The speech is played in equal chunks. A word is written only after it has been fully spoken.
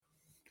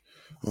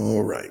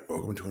All right,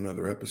 welcome to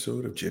another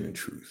episode of Gin and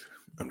Truth.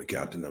 I'm the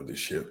captain of this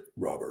ship,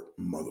 Robert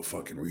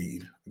motherfucking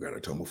Reed. I got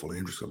a tumble full of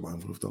interests, a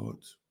mind full of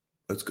thoughts.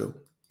 Let's go.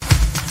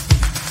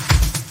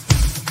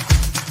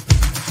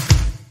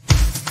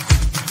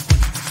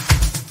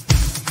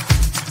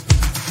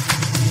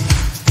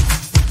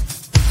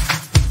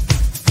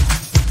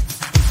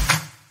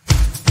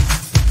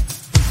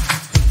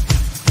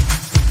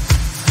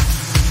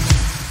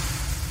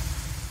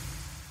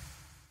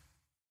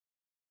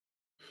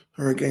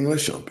 All right, gang,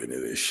 let's jump into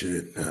this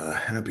shit.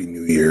 Happy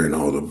New Year and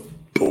all the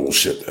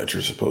bullshit that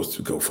you're supposed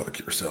to go fuck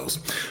yourselves.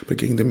 But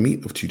getting the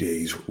meat of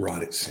today's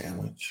rotted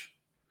sandwich,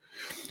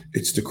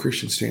 it's the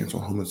Christian stance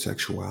on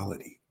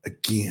homosexuality.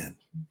 Again,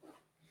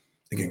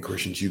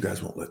 Christians, you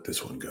guys won't let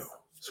this one go.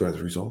 So as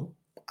a result,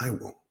 I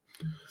won't.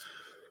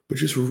 But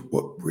just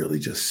what really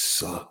just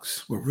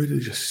sucks, what really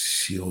just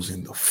seals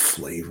in the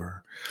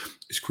flavor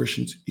is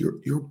Christians,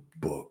 your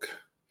book,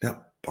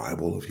 that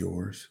Bible of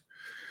yours,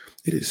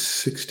 it is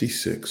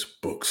 66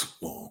 books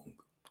long.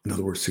 In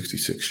other words,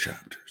 66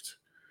 chapters.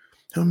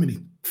 How many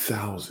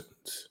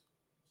thousands,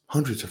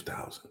 hundreds of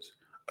thousands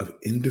of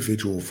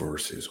individual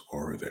verses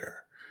are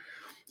there?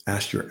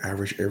 Ask your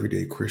average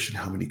everyday Christian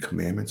how many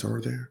commandments are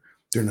there.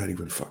 They're not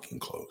even fucking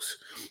close.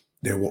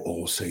 They will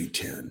all say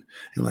 10.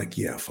 And like,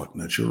 yeah, fuck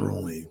nuts, you're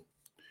only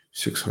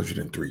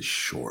 603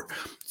 short.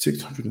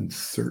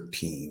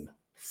 613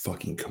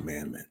 fucking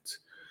commandments.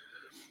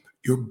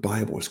 Your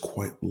Bible is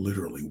quite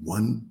literally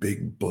one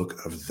big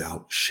book of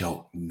thou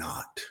shalt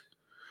not.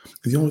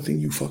 And the only thing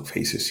you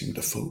fuckfaces seem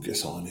to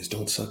focus on is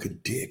don't suck a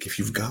dick if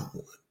you've got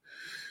one.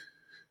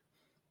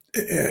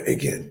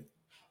 Again,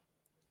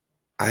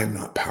 I am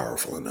not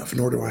powerful enough,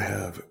 nor do I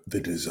have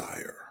the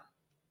desire,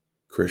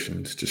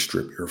 Christians, to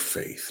strip your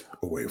faith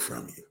away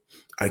from you.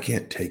 I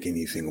can't take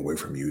anything away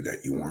from you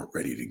that you aren't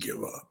ready to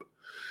give up.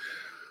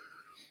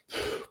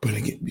 But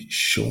again,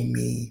 show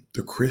me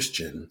the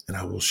Christian and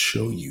I will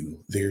show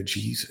you their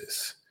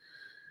Jesus.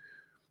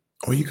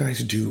 All you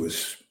guys do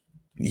is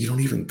you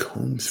don't even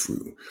comb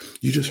through.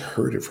 You just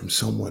heard it from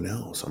someone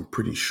else. I'm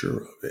pretty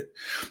sure of it.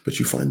 But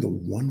you find the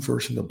one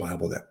verse in the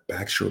Bible that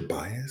backs your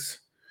bias.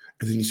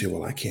 And then you say,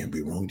 well, I can't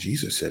be wrong.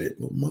 Jesus said it.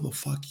 Well,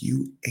 motherfuck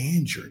you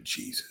and your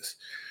Jesus.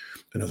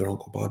 Another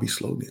Uncle Bobby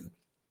slogan.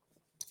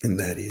 And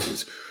that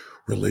is,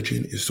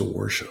 religion is the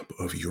worship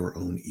of your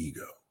own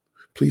ego.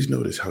 Please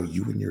notice how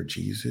you and your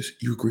Jesus,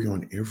 you agree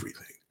on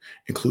everything,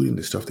 including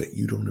the stuff that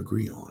you don't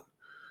agree on.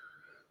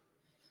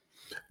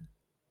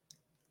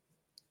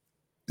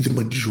 The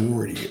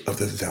majority of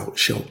the thou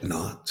shalt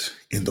not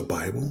in the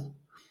Bible,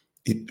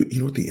 you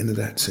know what the end of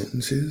that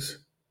sentence is?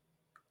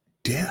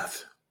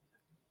 Death.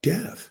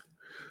 Death.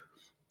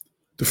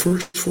 The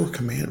first four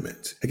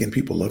commandments. Again,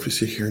 people love to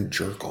sit here and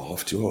jerk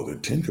off to, oh, the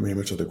 10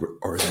 commandments are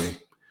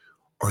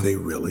they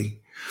really?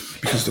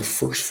 Because the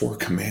first four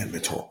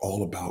commandments are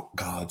all about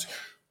God's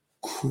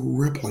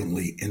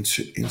cripplingly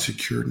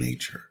insecure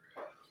nature,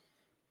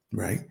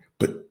 right?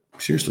 But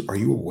seriously, are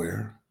you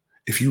aware?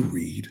 If you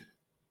read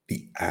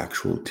the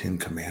actual 10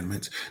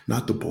 commandments,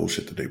 not the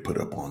bullshit that they put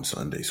up on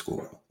Sunday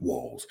school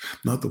walls,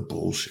 not the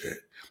bullshit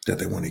that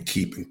they want to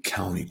keep in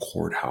county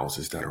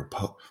courthouses that are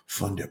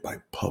funded by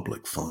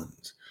public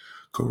funds.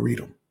 Go read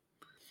them.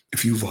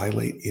 If you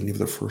violate any of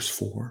the first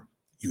four,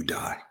 you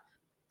die.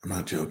 I'm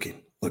not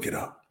joking. Look it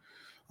up.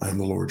 I am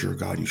the Lord your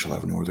God. You shall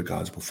have no other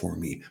gods before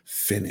me.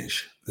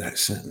 Finish that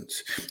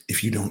sentence.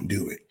 If you don't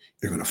do it,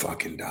 you're going to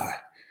fucking die.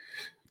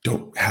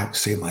 Don't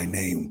say my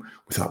name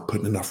without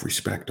putting enough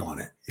respect on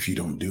it. If you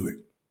don't do it,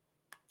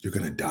 you're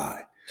going to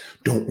die.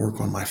 Don't work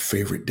on my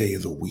favorite day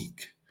of the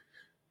week.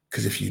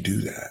 Because if you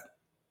do that,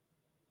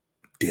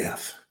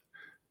 death,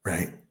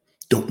 right?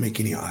 Don't make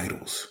any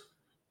idols.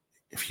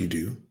 If you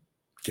do,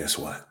 guess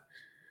what?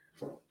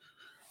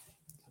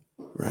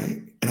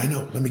 Right? And I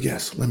know, let me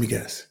guess.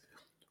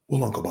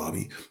 Well, Uncle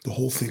Bobby, the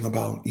whole thing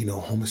about,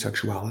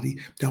 homosexuality,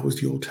 that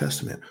was the Old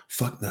Testament.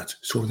 Fuck nuts.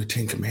 So are the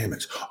 10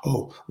 Commandments.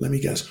 Oh, let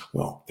me guess.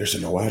 Well, there's the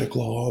no-addict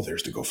law.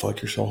 There's the go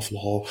fuck yourself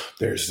law.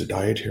 There's the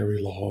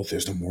dietary law.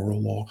 There's the moral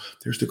law.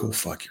 There's the go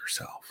fuck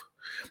yourself.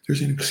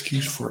 There's an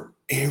excuse for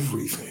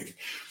everything.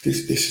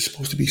 This is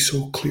supposed to be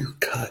so clear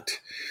cut.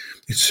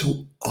 It's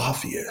so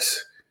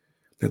obvious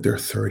that there are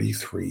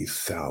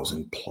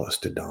 33,000 plus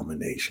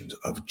denominations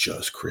of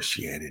just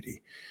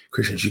Christianity.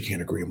 Christians, you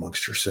can't agree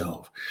amongst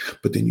yourself.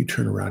 But then you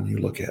turn around and you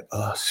look at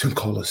us and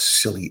call us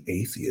silly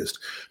atheists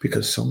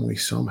because some way,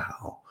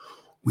 somehow,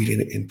 we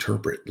didn't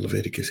interpret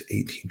Leviticus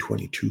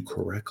 18:22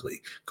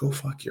 correctly. Go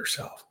fuck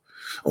yourself.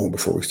 Oh, and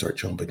before we start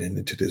jumping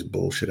into this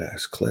bullshit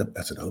ass clip,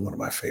 that's another one of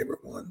my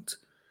favorite ones.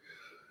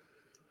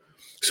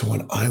 So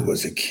when I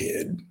was a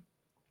kid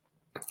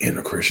in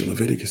a Christian,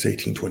 Leviticus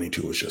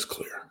 18:22 was just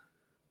clear.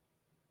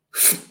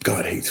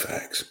 God hates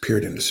facts,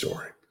 period, in the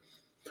story.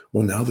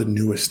 Well, now the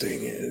newest thing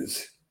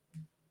is,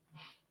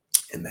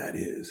 and that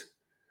is,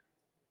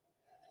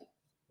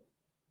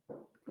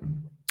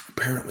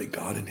 apparently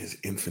God in his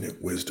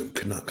infinite wisdom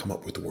could not come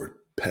up with the word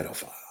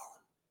pedophile.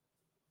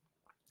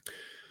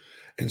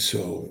 And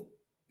so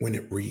when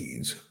it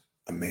reads,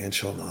 a man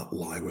shall not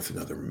lie with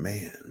another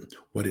man,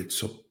 what it's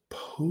supposed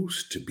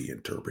supposed to be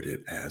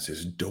interpreted as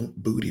is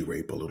don't booty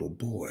rape a little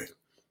boy.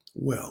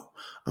 Well,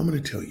 I'm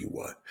going to tell you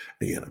what.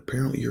 Again,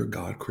 apparently you're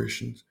God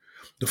Christians.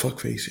 The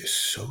fuckface is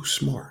so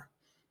smart.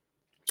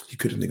 He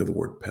couldn't think of the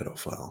word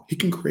pedophile. He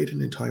can create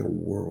an entire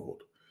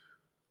world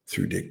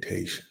through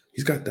dictation.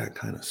 He's got that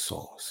kind of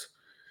sauce.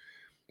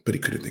 But he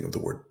couldn't think of the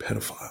word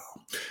pedophile.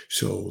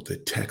 So the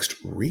text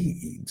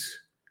reads,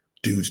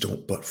 dudes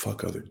don't butt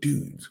fuck other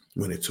dudes.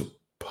 When it's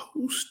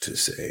supposed to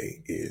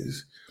say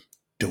is,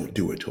 don't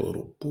do it to a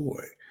little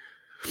boy.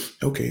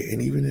 Okay,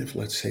 and even if,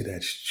 let's say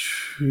that's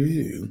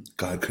true,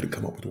 God couldn't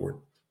come up with the word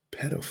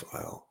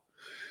pedophile.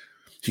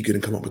 He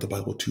couldn't come up with the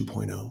Bible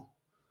 2.0.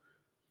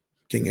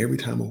 Gang, every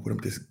time I open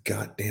up this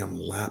goddamn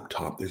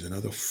laptop, there's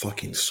another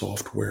fucking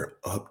software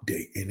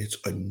update, and it's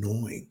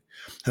annoying.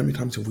 How many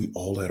times have we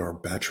all let our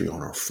battery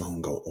on our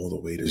phone go all the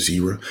way to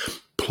zero,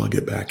 plug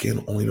it back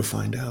in, only to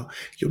find out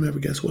you'll never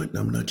guess what?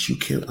 Numbnuts, you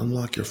can't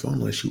unlock your phone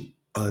unless you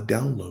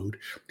download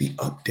the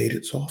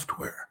updated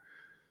software.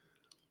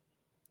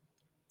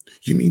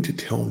 You mean to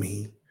tell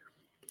me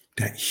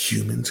that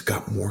humans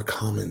got more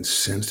common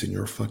sense than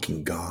your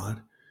fucking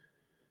God?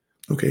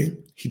 Okay,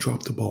 he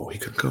dropped the ball. He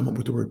couldn't come up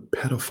with the word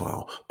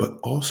pedophile, but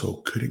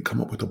also couldn't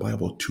come up with the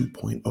Bible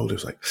 2.0.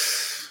 There's like,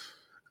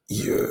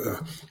 yeah,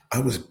 I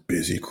was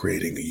busy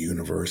creating a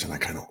universe and I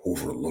kind of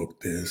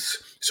overlooked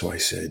this. So I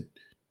said,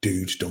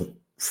 dudes don't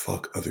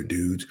fuck other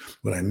dudes.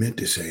 What I meant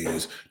to say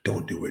is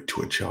don't do it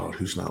to a child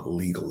who's not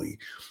legally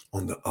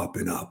on the up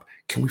and up.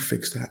 Can we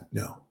fix that?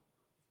 No.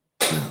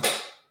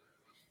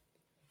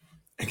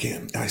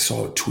 Again, I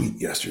saw a tweet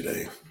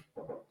yesterday.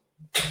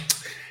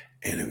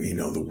 And, you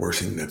know, the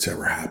worst thing that's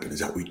ever happened is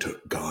that we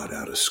took God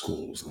out of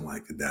schools. And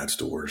like, that's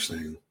the worst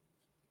thing.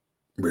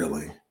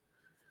 Really.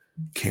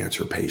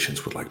 Cancer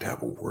patients would like to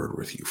have a word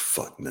with you,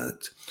 fuck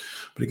nuts.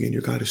 But again,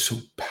 your God is so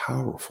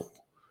powerful.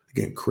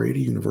 Again, create a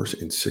universe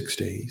in 6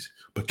 days,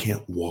 but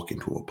can't walk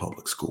into a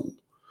public school.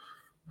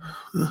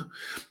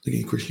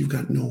 Again, Chris, you've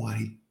got no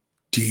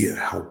idea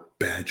how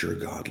bad your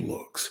God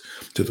looks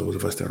to those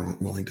of us that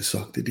aren't willing to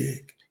suck the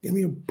dick. Give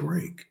me a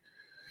break.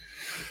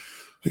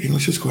 Okay,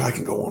 let's just go. I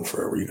can go on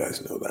forever. You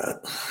guys know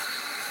that.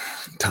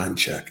 Time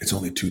check. It's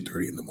only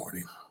 2:30 in the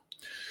morning.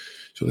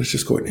 So let's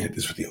just go ahead and hit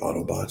this with the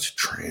Autobots.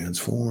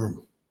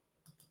 Transform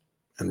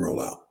and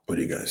roll out. What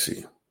do you guys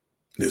see?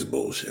 This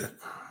bullshit.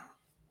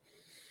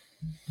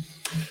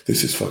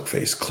 This is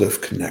fuckface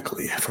Cliff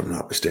Kneckley, if I'm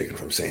not mistaken,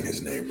 if I'm saying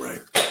his name right.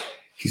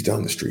 He's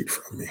down the street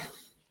from me.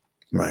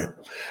 Right.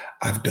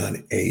 I've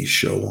done a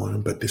show on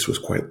him, but this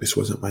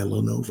wasn't my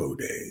Lenovo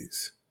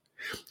days.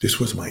 This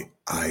was my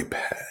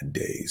iPad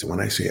days. When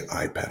I say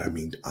iPad, I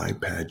mean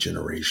iPad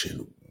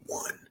generation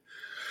 1.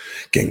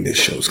 Gang, this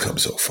show's come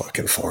so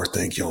fucking far.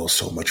 Thank y'all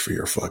so much for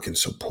your fucking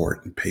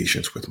support and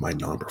patience with my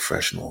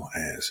non-professional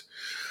ass.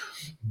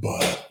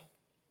 But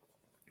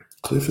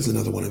Cliff is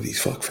another one of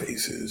these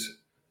fuckfaces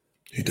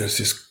who does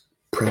this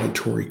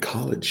predatory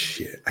college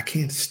shit. I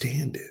can't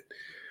stand it.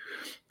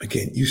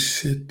 Again, you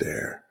sit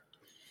there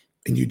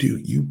and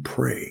you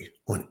prey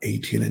on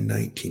 18 and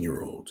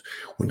 19-year-olds.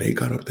 When they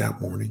got up that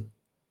morning,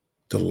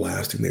 the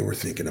last thing they were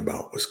thinking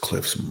about was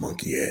Cliff's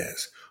monkey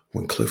ass.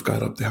 When Cliff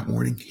got up that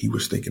morning, he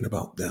was thinking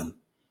about them.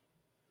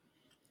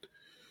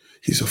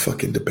 He's a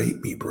fucking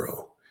debate me,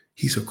 bro.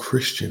 He's a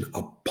Christian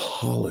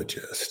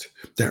apologist.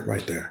 That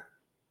right there.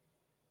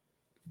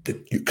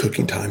 Your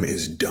cooking time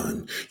is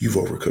done. You've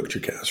overcooked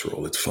your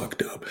casserole. It's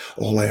fucked up.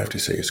 All I have to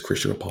say is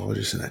Christian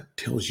apologist, and that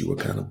tells you what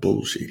kind of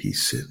bullshit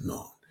he's sitting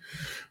on.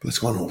 But let's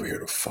go on over here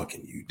to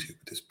fucking YouTube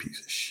with this piece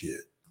of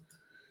shit.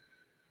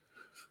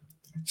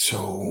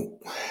 So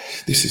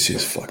this is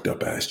his fucked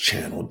up ass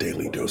channel,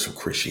 Daily Dose of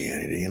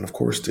Christianity. And of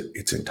course,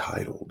 it's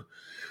entitled,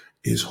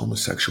 Is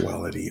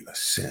Homosexuality a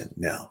Sin?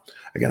 Now,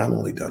 again, I've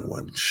only done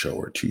one show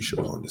or 2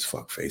 shows on this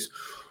fuckface.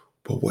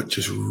 But what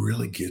just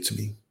really gets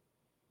me,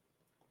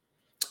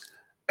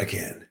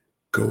 again,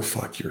 go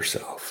fuck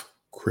yourself,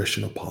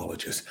 Christian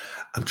apologist.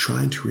 I'm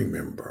trying to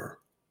remember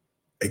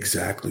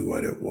exactly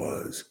what it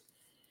was.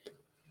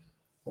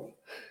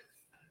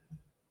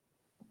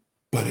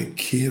 But a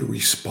kid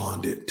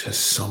responded to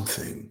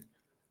something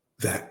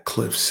that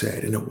Cliff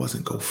said, and it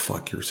wasn't go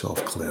fuck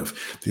yourself,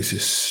 Cliff. This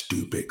is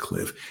stupid,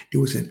 Cliff. It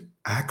was an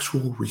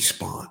actual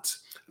response.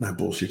 And I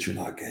bullshit you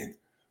not, gang.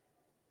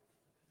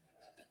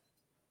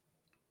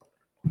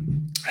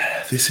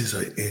 This is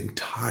an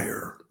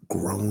entire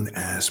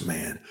grown-ass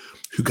man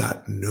who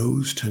got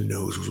nose to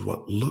nose with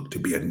what looked to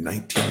be a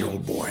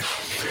 19-year-old boy.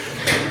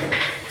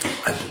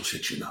 I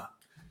bullshit you not.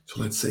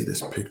 So let's say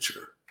this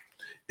picture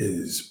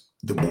is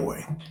the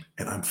boy,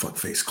 and I'm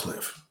fuckface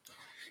Cliff.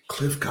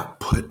 Cliff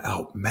got put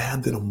out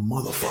mad than a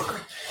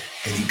motherfucker,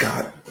 and he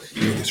got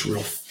this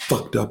real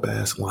fucked up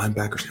ass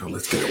linebacker. Now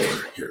let's get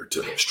over here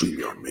to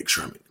StreamYard and make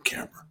sure I'm in the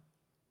camera.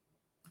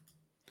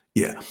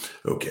 Yeah,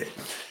 okay.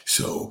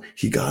 So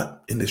he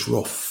got in this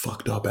real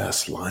fucked up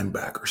ass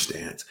linebacker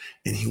stance,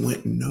 and he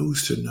went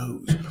nose to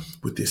nose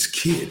with this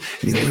kid,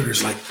 and he literally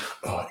was like,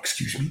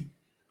 excuse me,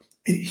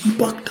 and he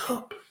bucked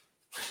up.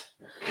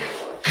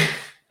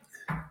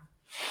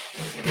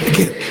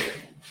 Again,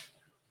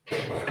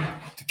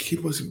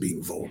 kid wasn't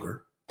being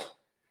vulgar.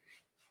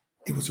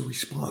 It was a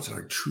response, and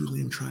I truly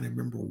am trying to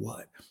remember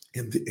what.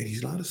 And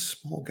he's not a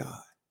small guy.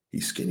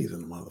 He's skinnier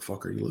than the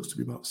motherfucker. He looks to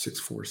be about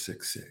 6'4",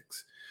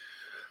 6'6".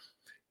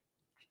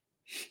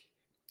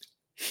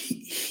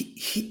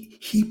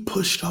 He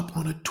pushed up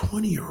on a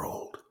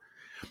 20-year-old.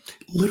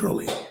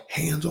 Literally,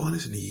 hands on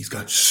his knees,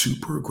 got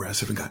super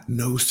aggressive and got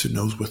nose to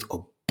nose with a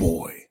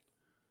boy.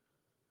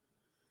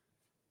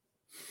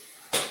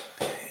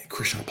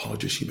 Christian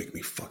apologists, you make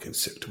me fucking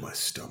sick to my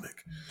stomach.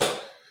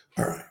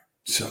 All right,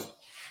 so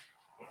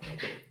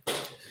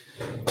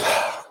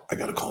I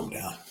gotta calm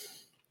down.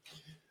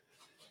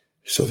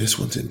 So this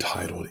one's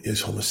entitled,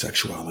 Is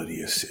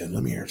Homosexuality a Sin?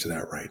 Let me answer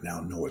that right now.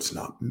 No, it's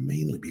not.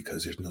 Mainly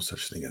because there's no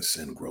such thing as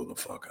sin. Grow the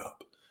fuck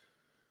up.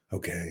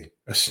 Okay?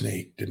 A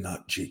snake did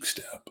not juke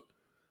step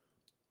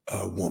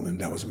a woman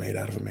that was made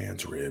out of a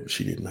man's rib.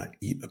 She did not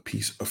eat a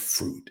piece of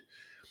fruit.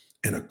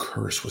 And a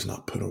curse was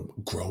not put on.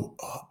 Grow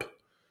up.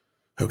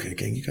 Okay,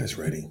 gang, you guys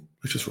ready?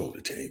 Let's just roll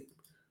the tape.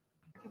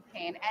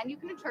 And you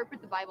can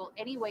interpret the Bible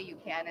any way you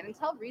can. And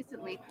until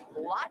recently,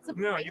 lots of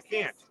you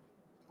can't.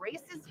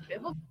 Racist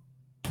biblical.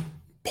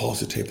 Pause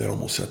the tape. That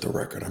almost set the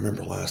record. I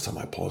remember last time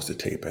I paused the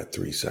tape at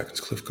 3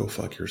 seconds. Cliff, go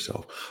fuck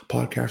yourself.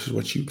 Podcasters,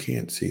 what you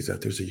can't see is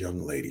that there's a young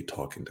lady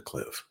talking to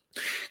Cliff.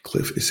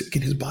 Cliff is,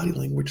 again, his body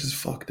language is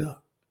fucked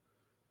up.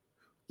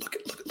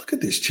 Look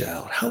at this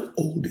child. How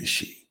old is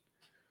she?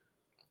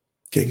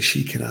 Gang,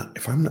 she cannot,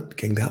 if I'm not,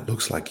 gang, that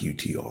looks like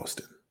UT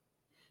Austin.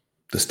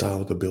 The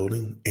style of the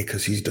building, and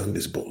because he's done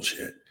this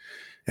bullshit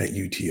at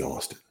UT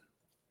Austin.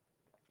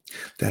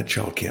 That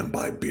child can't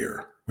buy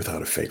beer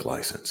without a fake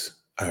license.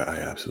 I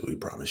absolutely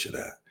promise you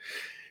that.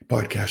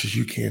 Podcasters,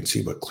 you can't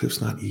see, but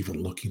Cliff's not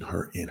even looking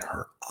her in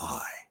her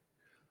eye.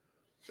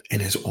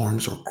 And his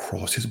arms are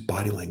crossed. His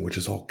body language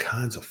is all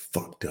kinds of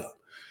fucked up.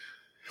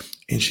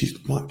 And she's,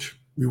 watch,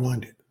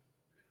 rewind it.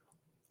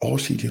 All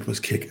she did was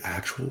kick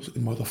actuals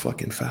and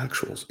motherfucking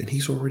factuals. And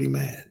he's already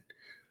mad.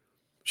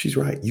 She's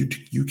right.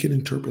 You can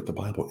interpret the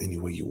Bible any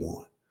way you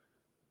want.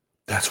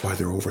 That's why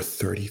there are over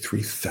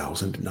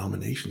 33,000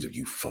 denominations of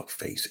you fuck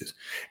faces.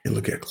 And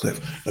look at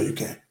Cliff. No, you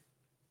can't.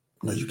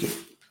 No, you can't.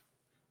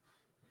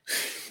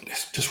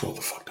 Let's just roll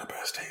the fucked up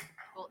ass tape.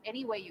 Well,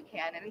 any way you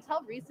can. And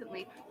until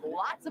recently,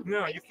 lots of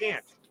you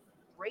can't.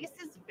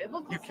 Racist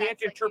biblical. You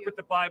can't interpret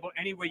the Bible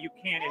any way you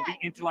can and be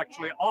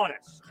intellectually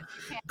honest.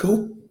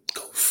 Go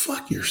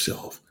fuck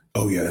yourself.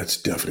 Oh yeah, that's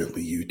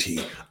definitely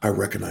UT. I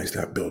recognize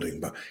that building,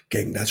 but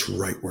gang, that's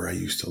right where I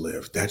used to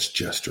live. That's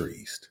Jester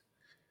East.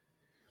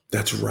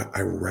 That's right.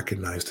 I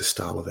recognize the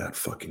style of that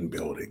fucking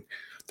building.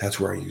 That's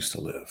where I used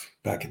to live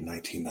back in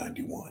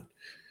 1991.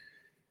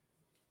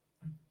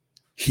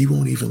 He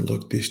won't even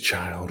look this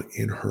child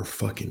in her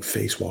fucking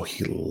face while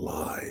he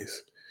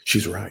lies.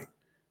 She's right.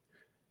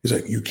 He's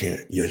like, you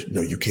can't. Yes,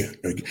 no, you can't.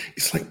 No,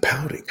 it's like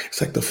pouting.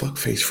 It's like the fuck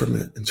face from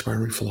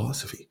Inspiring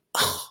Philosophy.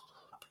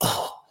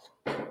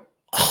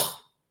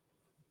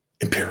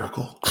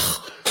 Empirical.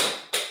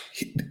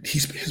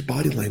 His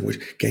body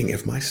language. Gang,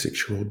 if my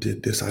 6-year-old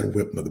did this, I'd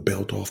whip the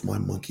belt off my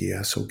monkey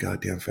ass so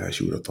goddamn fast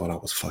you would have thought I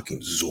was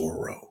fucking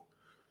Zorro.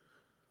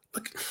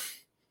 Look,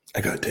 I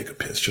gotta take a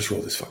piss. Just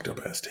roll this fucked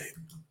up ass tape.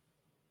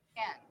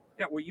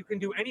 Yeah, well, you can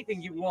do anything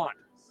you want,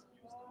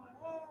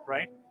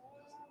 right?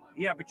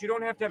 Yeah, but you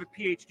don't have to have a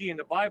PhD in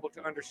the Bible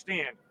to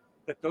understand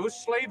that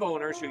those slave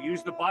owners who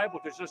used the Bible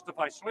to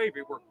justify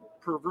slavery were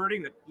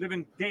perverting the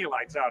living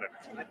daylights out of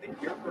it.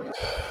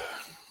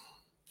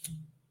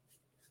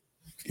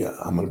 Yeah,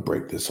 I'm going to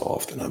break this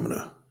off, then I'm going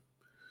to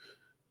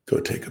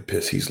go take a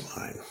piss. He's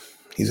lying.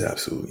 He's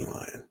absolutely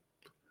lying.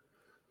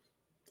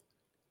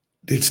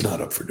 It's not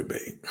up for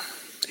debate.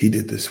 He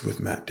did this with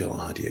Matt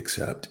Dillahunty,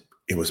 except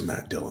it was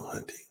Matt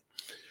Dillahunty.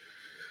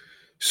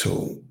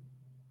 So,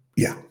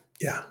 yeah,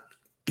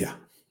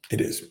 it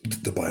is.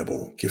 The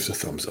Bible gives a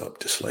thumbs up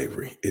to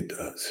slavery. It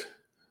does.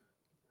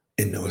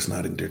 And no, it's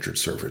not indentured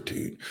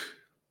servitude.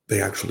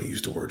 They actually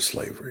use the word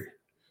slavery,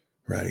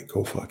 right?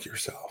 Go fuck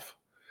yourself.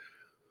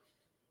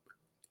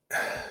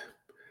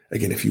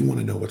 Again, if you want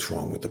to know what's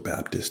wrong with the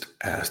Baptist,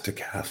 ask the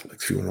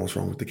Catholics. If you want to know what's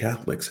wrong with the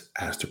Catholics,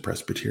 ask the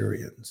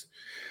Presbyterians.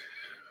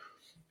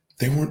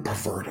 They weren't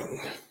perverting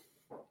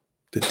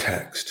the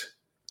text.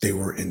 They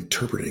were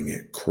interpreting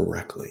it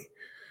correctly.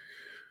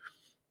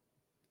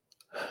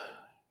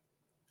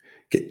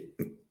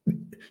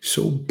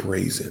 So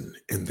brazen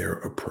in their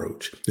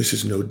approach. This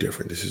is no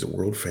different. This is a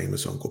world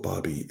famous Uncle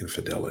Bobby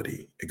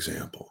infidelity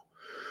example.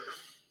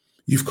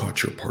 You've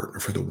caught your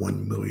partner for the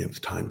 1 millionth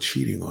time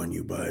cheating on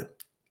you, but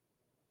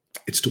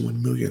it's the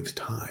 1 millionth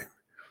time.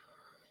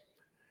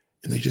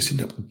 And they just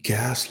end up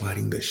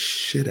gaslighting the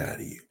shit out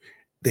of you.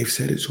 They've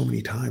said it so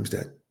many times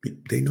that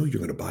they know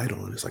you're going to bite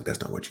on. It's like, that's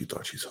not what you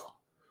thought you saw.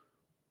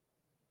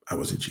 I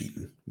wasn't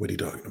cheating. What are you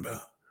talking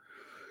about?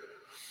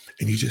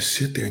 And you just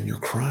sit there and you're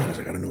crying. I was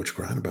like, I don't know what you're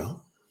crying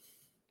about.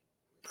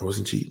 I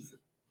wasn't cheating.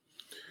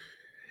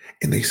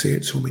 And they say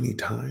it so many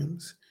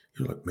times.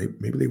 You're like,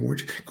 maybe they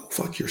weren't. Go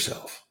fuck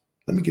yourself.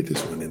 Let me get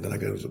this one in. Then I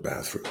go to the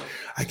bathroom.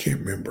 I can't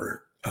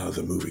remember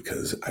the movie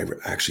because I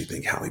actually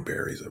think Halle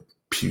Berry's a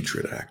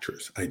putrid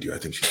actress. I do. I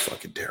think she's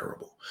fucking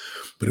terrible.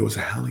 But it was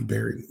a Halle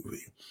Berry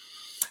movie.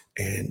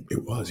 And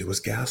it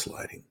was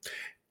gaslighting.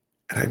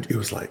 And it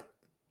was like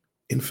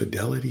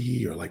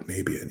infidelity or like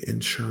maybe an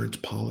insurance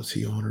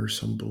policy on her,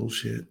 some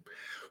bullshit.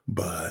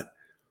 But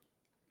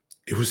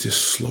it was this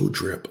slow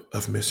drip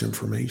of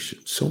misinformation.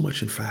 So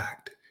much, in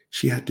fact,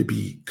 she had to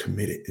be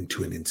committed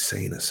into an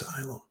insane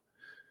asylum.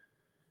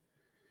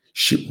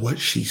 What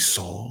she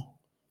saw,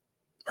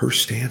 her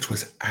stance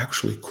was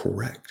actually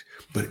correct,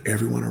 but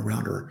everyone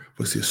around her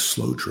was this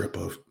slow drip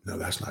of, no,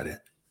 that's not it.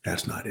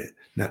 That's not it.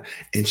 Now,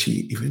 and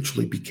she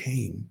eventually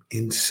became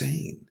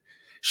insane.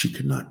 She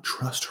could not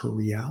trust her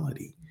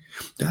reality.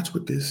 That's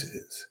what this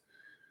is,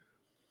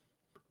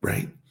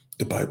 right?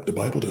 The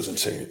Bible doesn't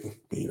say anything.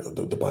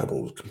 The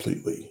Bible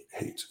completely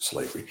hates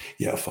slavery.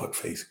 Yeah, fuck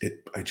face.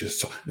 I just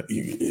saw. No,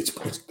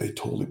 they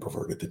totally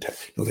perverted the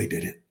text. No, they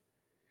didn't.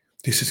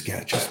 This is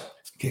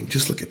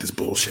just look at this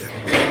bullshit.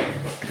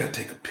 I gotta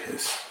take a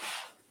piss.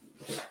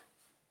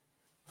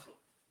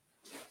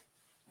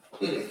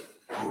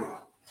 Hold on.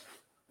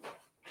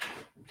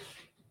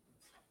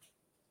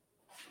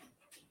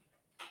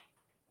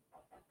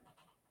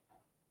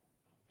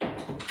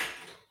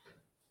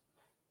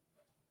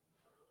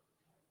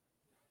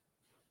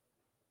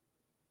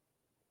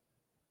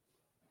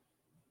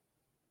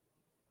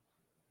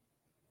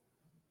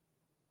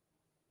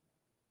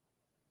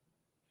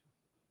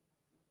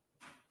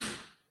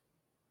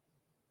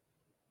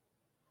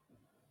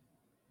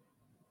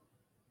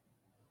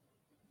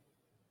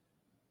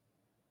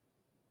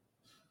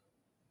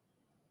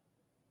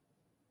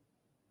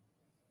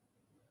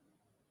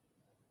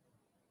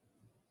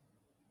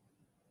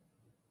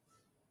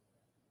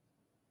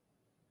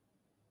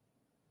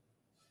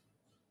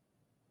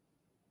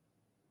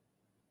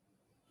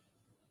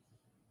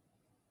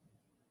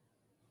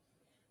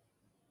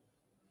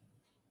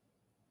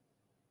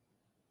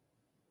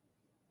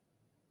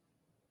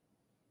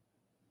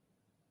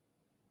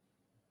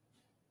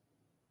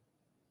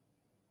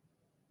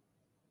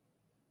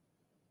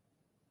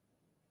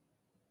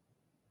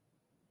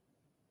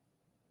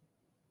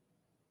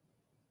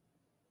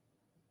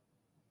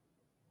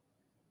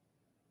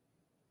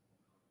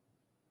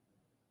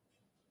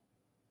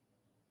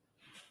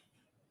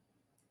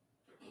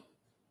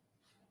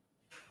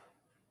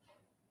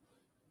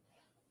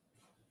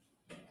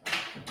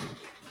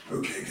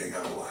 Okay, gang,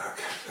 I'm black.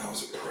 That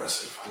was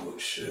impressive. Holy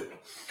shit.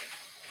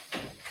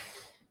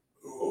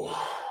 Oh,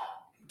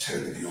 tell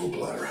you, the old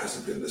bladder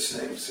hasn't been the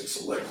same since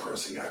the leg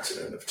pressing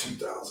accident of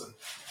 2000.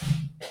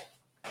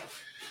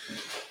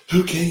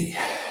 Okay.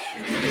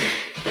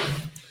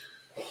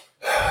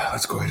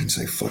 Let's go ahead and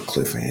say fuck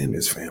Cliff and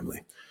his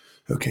family.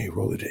 Okay,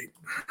 roll the tape.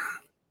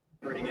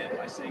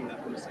 By saying that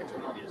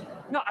homosexuality is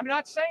wrong. No, I'm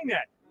not saying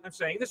that. I'm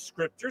saying the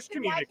scriptures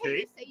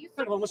communicate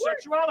that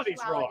homosexuality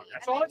is wrong.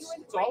 That's all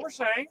we're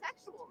saying.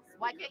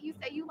 Why can't you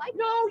say you like?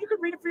 No, you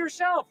can read it for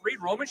yourself. Read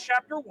Romans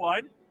chapter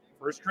 1,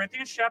 1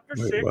 Corinthians chapter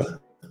 6.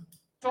 What?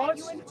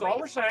 That's all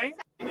we're saying.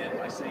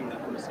 By saying that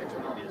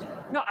homosexuality is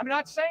wrong. No, I'm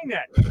not saying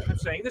that. I'm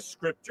saying the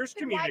scriptures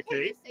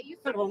communicate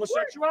that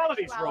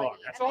homosexuality is wrong.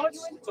 That's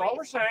all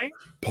we're saying.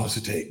 Pause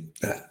the tape.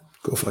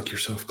 Go fuck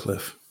yourself,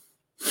 Cliff.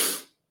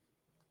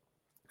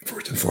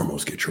 First and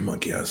foremost, get your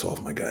monkey ass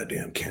off my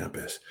goddamn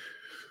campus.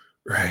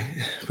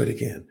 Right? But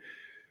again,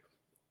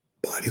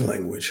 body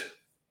language,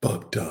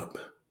 bugged up,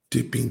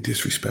 being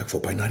disrespectful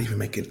by not even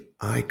making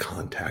eye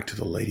contact to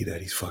the lady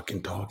that he's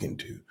fucking talking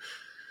to.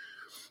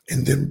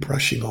 And then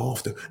brushing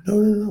off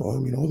no. I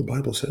mean, all the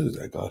Bible says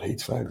that God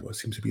hates fags. What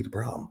seems to be the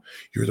problem?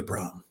 You're the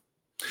problem.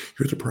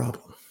 You're the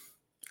problem.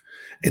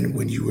 And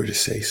when you were to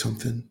say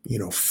something,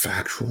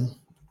 factual,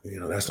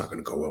 that's not going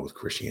to go well with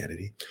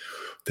Christianity,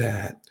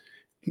 that,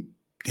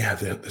 yeah,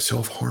 the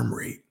self-harm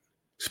rate,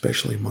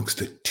 especially amongst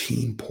the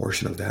teen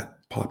portion of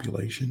that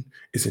population,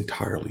 is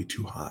entirely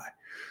too high.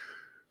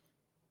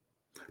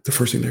 The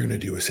first thing they're going to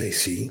do is say,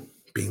 see,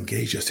 being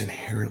gay is just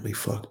inherently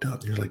fucked up.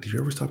 And you're like, did you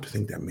ever stop to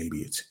think that maybe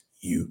it's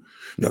you?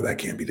 No, that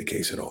can't be the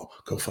case at all.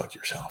 Go fuck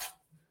yourself.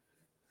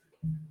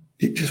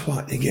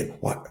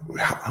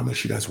 How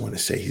much you guys want to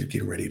say he's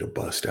getting ready to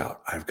bust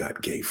out? I've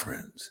got gay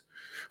friends,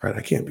 right?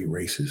 I can't be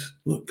racist.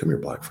 Look, come here,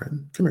 black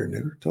friend. Come here,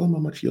 nigger. Tell him how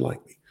much you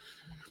like me.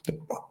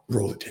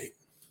 Roll the tape.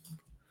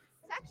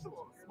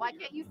 Sexuals. Why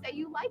can't you say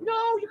you like?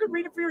 No, you can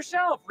read it for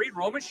yourself. Read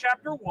Romans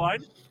chapter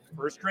 1,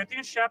 1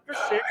 Corinthians chapter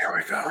 6, Here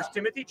we go. 1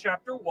 Timothy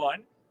chapter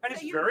 1, and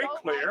it's very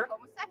clear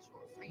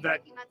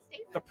that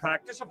the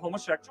practice of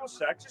homosexual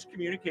sex is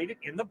communicated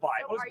in the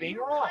Bible as being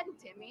wrong.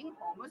 Condemning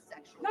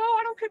homosexuals? No,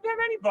 I don't condemn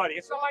anybody.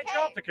 It's not my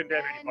job to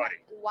condemn anybody.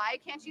 Why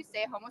can't you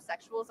say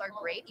homosexuals are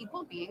great,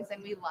 equal beings,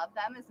 and we love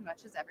them as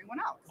much as everyone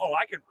else? Oh,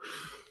 I can.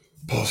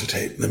 Pause the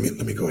tape. Let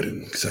me go ahead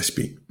and, because I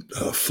speak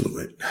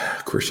fluent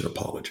Christian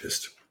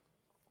apologist.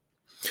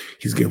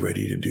 He's getting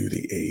ready to do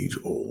the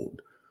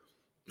age-old.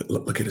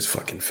 Look at his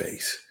fucking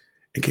face.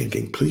 Again,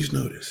 gang, please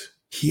notice,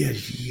 he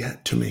has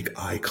yet to make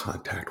eye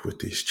contact with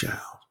this child.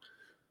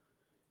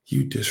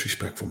 You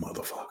disrespectful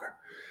motherfucker.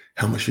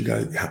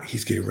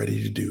 He's getting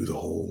ready to do the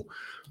whole,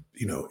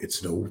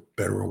 it's no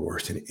better or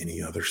worse than any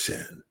other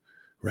sin.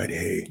 right?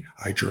 Hey,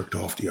 I jerked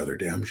off the other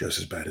day. I'm just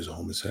as bad as a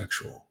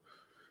homosexual,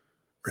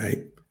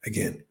 right?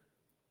 Again,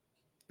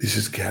 this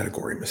is a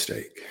category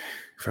mistake.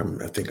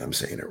 I think I'm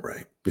saying it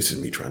right. This is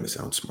me trying to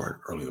sound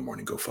smart early in the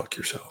morning. Go fuck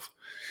yourself.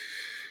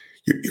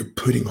 You're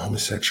putting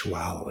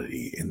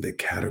homosexuality in the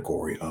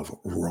category of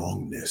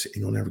wrongness, and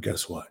you'll never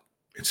guess what.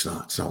 It's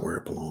not. It's not where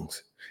it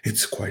belongs.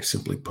 It's quite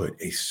simply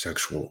put a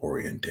sexual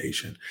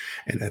orientation.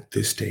 And at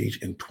this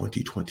stage in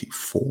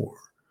 2024,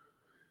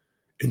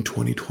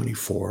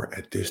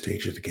 at this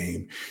stage of the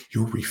game,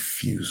 your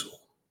refusal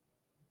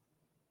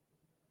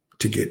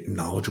to get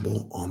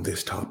knowledgeable on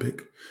this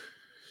topic,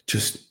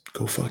 just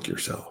go fuck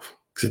yourself.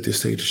 Because at this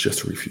stage, it's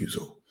just a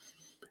refusal.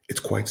 It's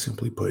quite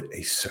simply put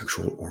a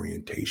sexual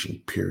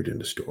orientation, period, in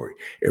the story.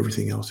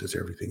 Everything else is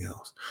everything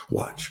else.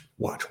 Watch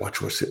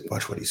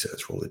what he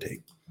says. Roll the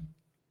tape.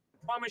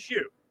 I promise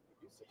you,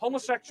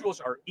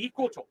 homosexuals are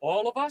equal to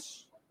all of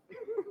us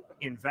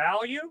in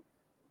value.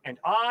 And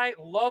I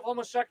love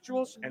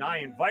homosexuals, and I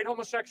invite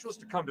homosexuals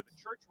to come to the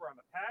church where I'm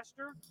a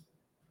pastor.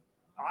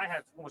 I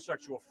have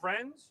homosexual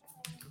friends.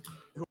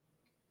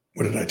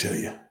 What did I tell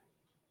you?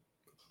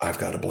 I've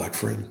got a black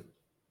friend.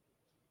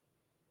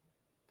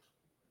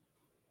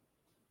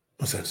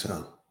 What's that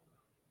sound?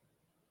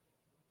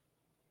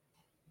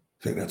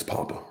 I think that's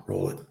Papa.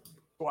 Roll it.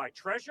 Who I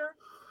treasure.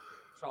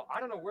 So I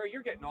don't know where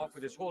you're getting off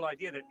with this whole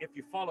idea that if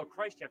you follow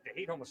Christ, you have to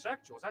hate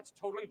homosexuals. That's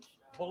totally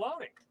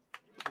baloney.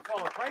 If you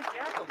follow Christ, you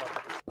have to love them.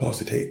 Pause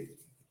the tape.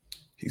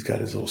 He's got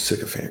his little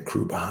sycophant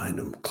crew behind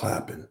him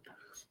clapping,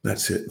 not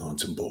sitting on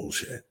some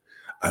bullshit.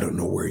 I don't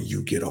know where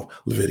you get off.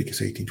 Leviticus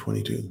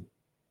 18:22.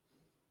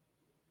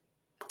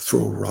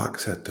 Throw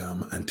rocks at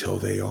them until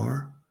they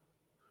are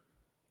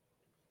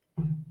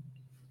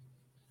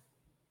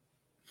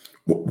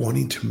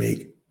wanting to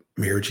make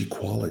marriage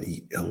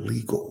equality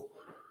illegal,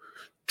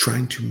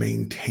 trying to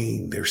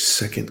maintain their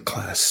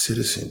second-class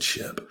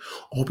citizenship,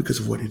 all because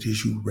of what it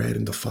is you read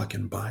in the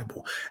fucking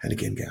Bible. And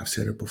again, I've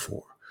said it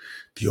before.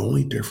 The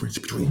only difference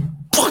between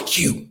fuck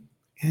you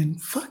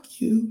and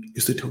fuck you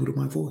is the tone of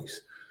my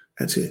voice.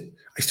 That's it.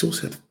 I still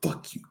said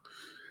fuck you.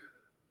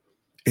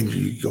 And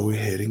you go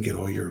ahead and get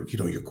all your,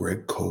 your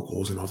Greg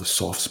Kogels and all the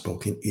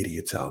soft-spoken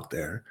idiots out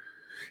there.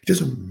 It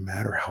doesn't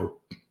matter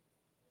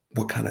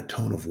what kind of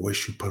tone of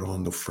voice you put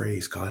on the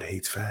phrase God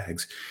hates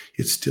fags.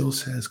 It still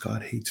says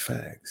God hates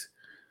fags.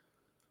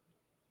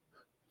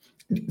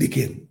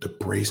 Again, the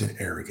brazen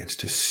arrogance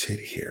to sit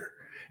here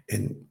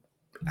and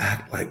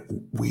act like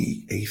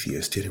we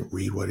atheists didn't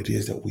read what it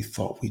is that we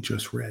thought we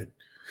just read.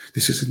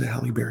 This isn't the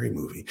Halle Berry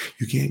movie.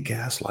 You can't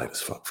gaslight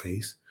us,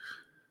 fuckface.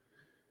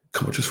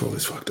 Come on, just roll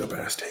this fucked up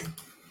ass tape.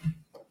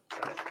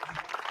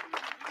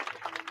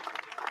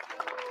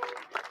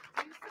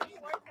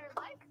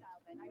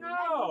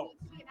 No,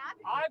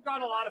 I've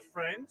got a lot of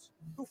friends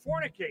who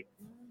fornicate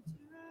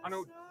on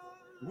a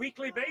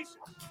weekly basis.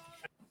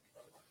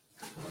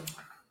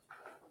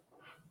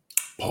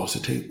 Pause the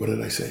tape. What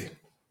did I say?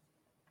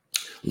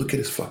 Look at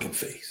his fucking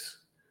face.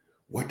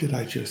 What did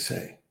I just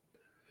say?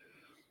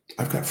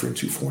 I've got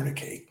friends who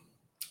fornicate.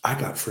 I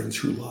got friends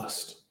who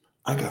lust.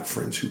 I got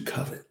friends who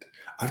covet.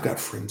 I've got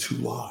friends who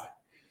lie.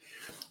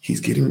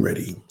 He's getting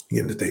ready,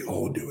 again, that they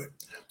all do it.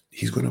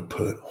 He's going to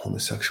put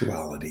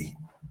homosexuality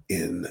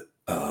in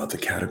the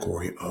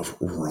category of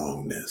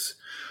wrongness.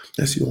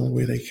 That's the only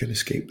way they can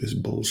escape this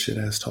bullshit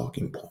ass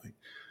talking point.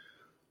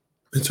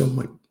 And so I'm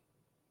like,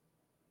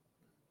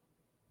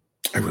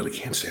 I really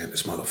can't stand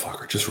this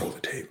motherfucker. Just roll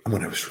the tape. I'm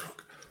going to have a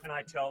stroke. And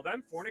I tell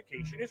them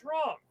fornication is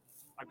wrong.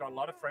 I've got a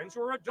lot of friends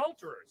who are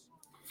adulterers.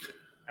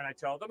 And I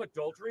tell them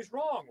adultery is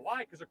wrong.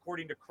 Why? Because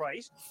according to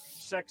Christ,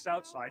 sex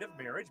outside of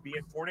marriage, be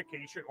it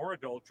fornication or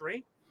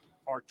adultery,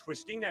 are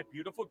twisting that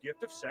beautiful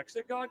gift of sex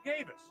that God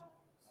gave us.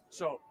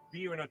 So be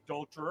you an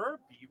adulterer,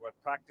 be you a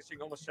practicing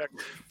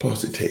homosexual.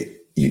 Pause the tape.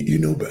 You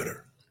know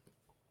better.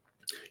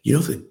 You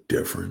know the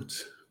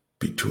difference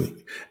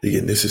between,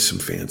 again, this is some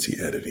fancy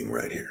editing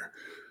right here,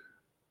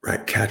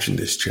 right? Catching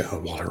this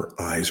child while her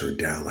eyes are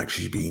down like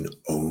she's being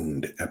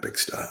owned epic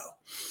style.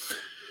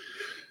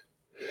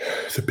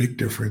 The big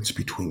difference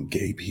between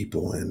gay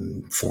people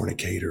and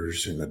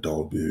fornicators and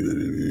adult,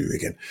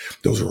 again,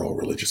 those are all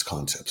religious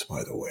concepts,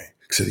 by the way.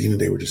 Because at the end of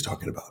the day, we're just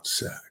talking about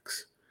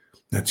sex.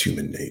 That's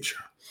human nature.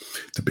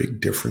 The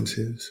big difference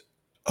is,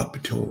 up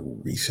until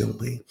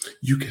recently,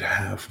 you could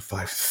have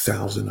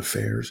 5,000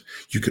 affairs.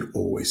 You could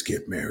always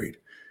get married.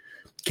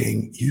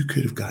 Gang, you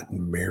could have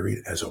gotten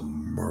married as a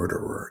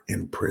murderer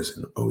in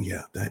prison. Oh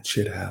yeah, that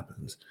shit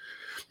happens.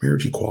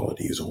 Marriage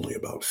equality is only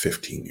about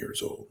 15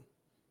 years old,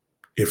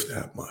 if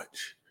that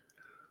much.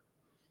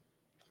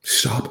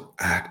 Stop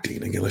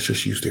acting, again, let's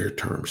just use their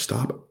term.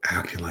 Stop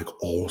acting like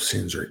all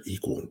sins are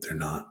equal. They're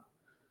not.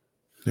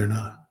 They're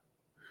not.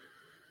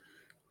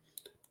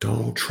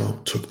 Donald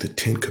Trump took the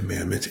 10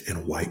 Commandments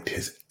and wiped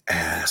his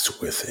ass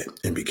with it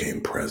and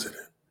became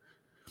president.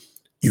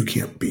 You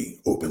can't be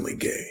openly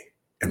gay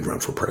and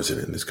run for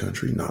president in this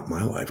country. Not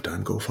my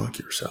lifetime. Go fuck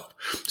yourself.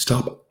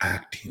 Stop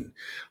acting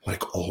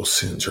like all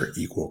sins are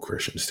equal,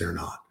 Christians. They're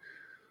not.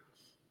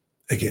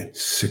 Again,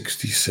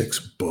 66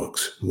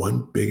 books,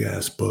 one big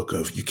ass book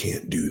of you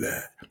can't do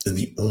that. And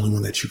the only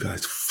one that you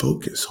guys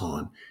focus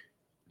on,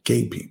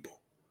 gay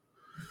people.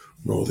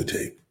 Roll the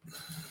tape.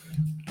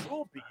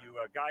 Will be you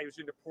a guy who's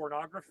into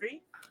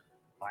pornography?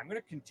 I'm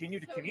going to continue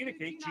to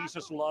communicate.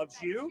 Jesus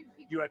loves you.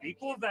 You have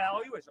equal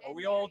value, as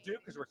we all do,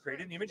 because we're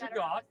created in the image of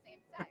God.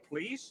 But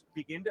please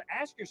begin to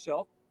ask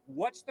yourself,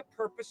 what's the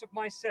purpose of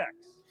my sex?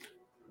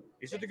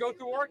 Is it to go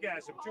through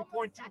orgasm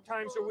 2.2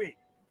 times a week?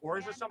 Or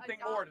is there something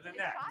more than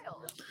that?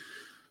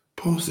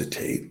 Pause the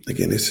tape.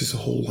 Again, this is a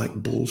whole like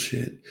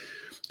bullshit.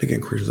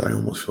 Again, Christians, I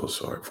almost feel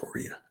sorry for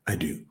you. I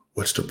do.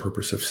 What's the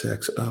purpose of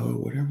sex? Oh,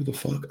 whatever the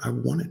fuck I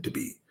want it to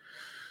be.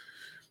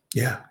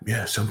 Yeah.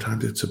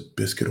 Sometimes it's a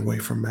biscuit away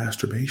from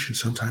masturbation.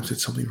 Sometimes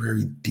it's something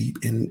very deep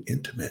and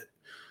intimate,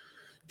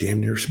 damn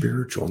near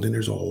spiritual. And then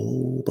there's a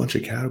whole bunch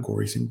of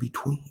categories in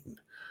between.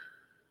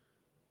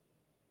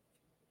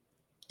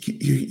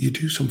 You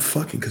do some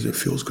fucking because it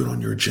feels good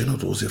on your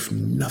genitals, if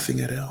nothing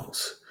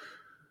else.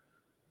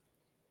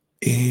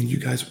 And you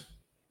guys,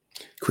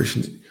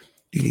 Christians,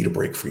 you need to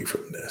break free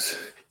from this.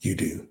 You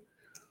do.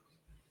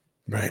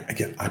 Right?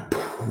 Again, I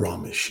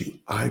promise you,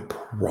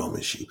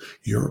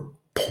 your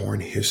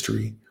porn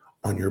history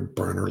on your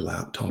burner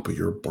laptop or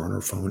your burner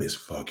phone is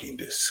fucking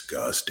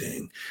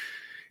disgusting.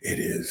 It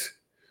is.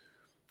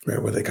 Right?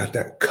 Where they got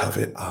that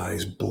covet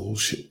eyes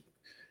bullshit.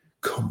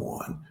 Come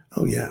on.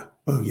 Oh, yeah.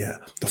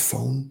 The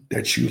phone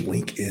that you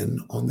link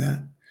in on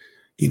that,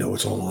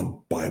 it's all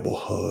on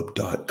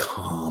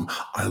BibleHub.com,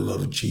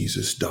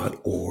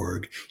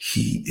 ILoveJesus.org,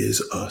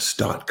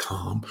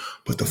 HeIsUs.com.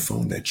 But the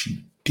phone that you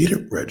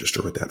didn't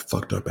register with that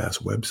fucked up ass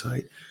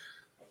website,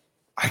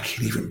 I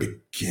can't even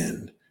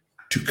begin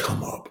to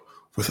come up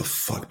with a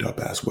fucked up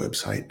ass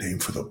website name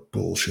for the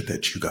bullshit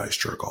that you guys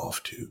jerk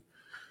off to.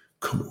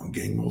 Come on,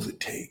 gang, roll the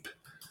tape.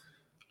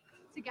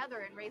 Together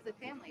and raise a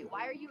family.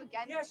 Why are you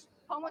against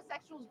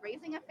homosexuals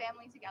raising a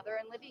family together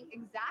and living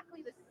exactly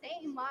the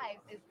same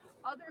lives as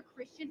other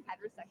Christian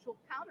heterosexual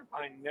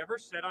counterparts? I never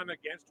said I'm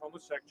against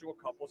homosexual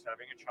couples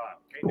having a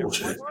child. Okay?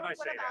 Bullshit. What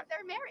about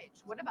their marriage?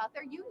 What about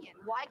their union?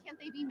 Why can't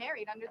they be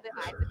married under the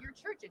eyes of your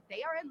church? If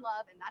they are in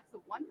love and that's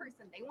the one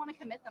person they want to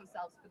commit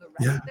themselves for the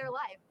rest of their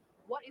life,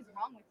 what is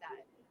wrong with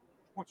that?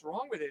 What's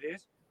wrong with it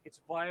is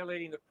it's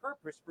violating the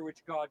purpose for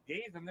which God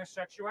gave them their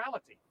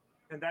sexuality.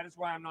 And that is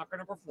why I'm not going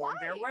to perform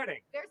their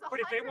wedding. But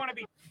if they want to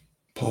be...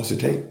 Pause the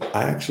tape.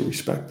 I actually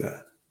respect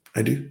that.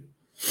 I do.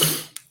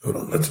 Hold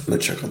on.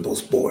 Let's check on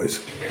those boys.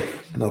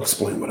 And I'll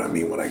explain what I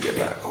mean when I get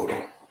back. Hold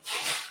on.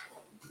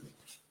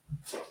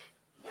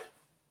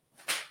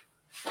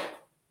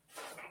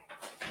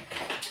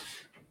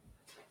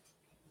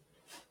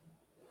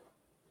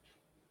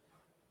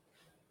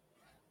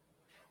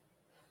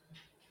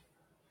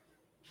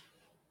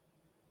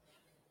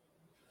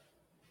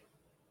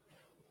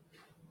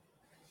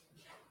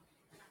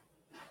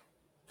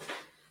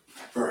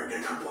 All right,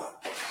 gang, I'm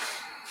blocked.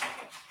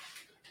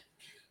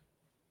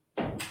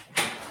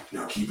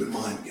 Now keep in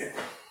mind, gang.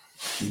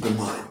 Keep in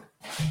mind.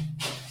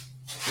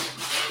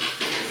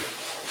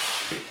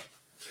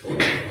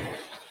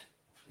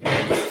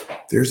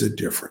 There's a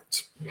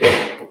difference.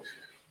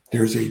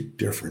 There's a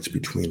difference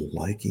between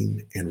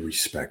liking and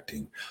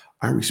respecting.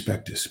 I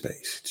respect his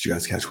space. Did you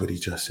guys catch what he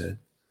just said?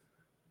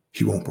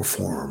 He won't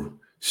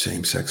perform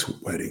same-sex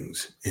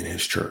weddings in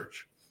his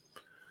church.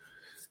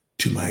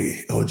 To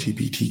my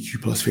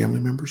LGBTQ plus family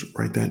members,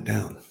 write that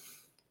down.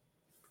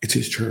 It's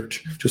his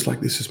church, just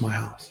like this is my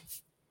house.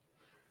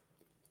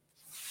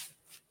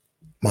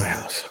 My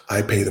house.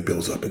 I pay the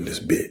bills up in this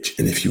bitch.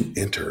 And if you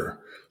enter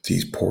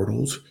these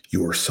portals,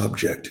 you are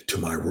subject to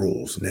my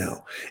rules.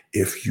 Now,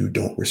 if you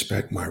don't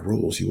respect my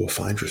rules, you will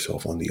find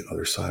yourself on the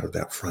other side of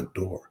that front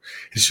door.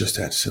 It's just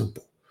that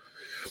simple.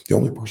 The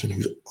only person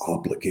who's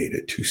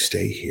obligated to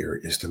stay here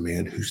is the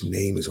man whose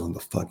name is on the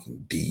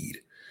fucking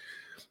deed.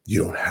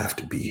 You don't have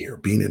to be here.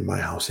 Being in my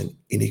house in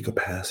any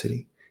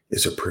capacity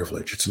is a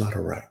privilege. It's not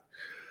a right.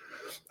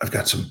 I've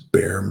got some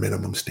bare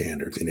minimum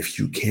standards, and if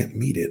you can't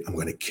meet it, I'm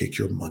going to kick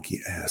your monkey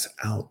ass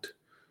out.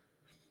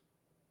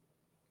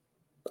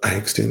 I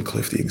extend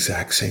Cliff the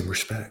exact same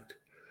respect.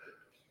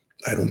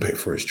 I don't pay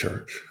for his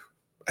church.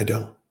 I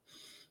don't.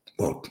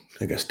 Well,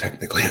 I guess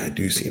technically I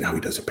do, see how he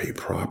doesn't pay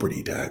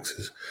property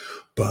taxes,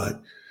 but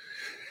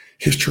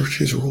his church,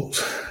 his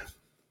rules.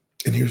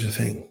 And here's the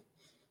thing.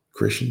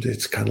 Christians,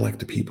 it's kind of like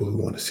the people who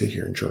want to sit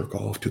here and jerk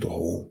off to the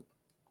whole,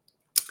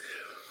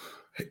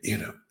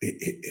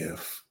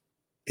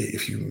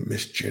 if you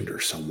misgender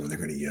someone, they're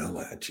going to yell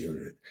at you.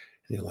 And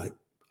you're like,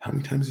 how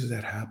many times has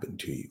that happened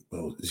to you?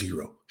 Well,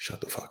 0. Shut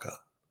the fuck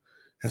up.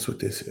 That's what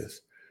this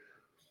is.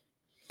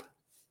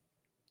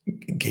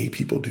 Gay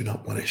people do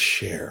not want to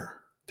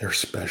share their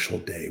special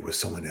day with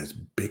someone as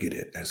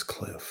bigoted as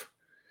Cliff.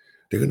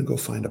 They're going to go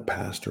find a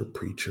pastor,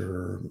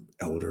 preacher,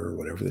 elder,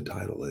 whatever the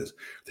title is.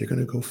 They're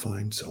going to go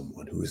find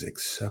someone who is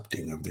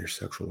accepting of their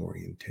sexual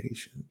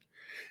orientation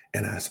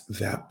and ask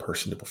that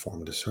person to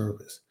perform the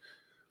service.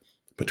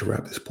 But to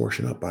wrap this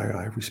portion up,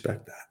 I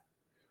respect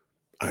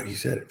that. He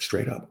said it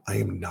straight up. I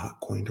am not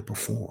going to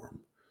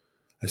perform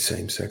a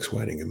same-sex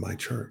wedding in my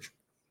church.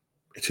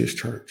 It's his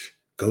church.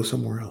 Go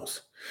somewhere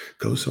else.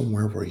 Go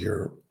somewhere where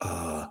your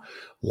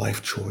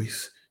life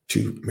choice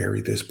to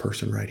marry this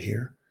person right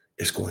here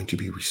is going to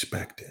be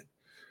respected.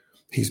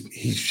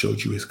 He's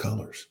showed you his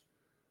colors.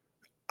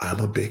 I'm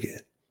a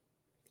bigot.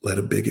 Let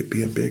a bigot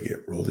be a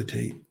bigot. Roll the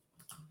tape.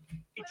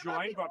 Be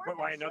joined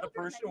by another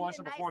person who wants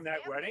to perform that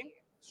wedding,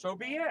 so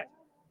be it.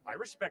 I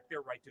respect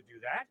their right to do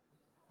that.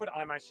 But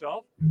I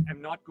myself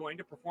am not going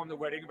to perform the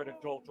wedding of an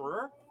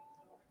adulterer.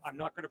 I'm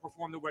not going to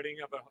perform the wedding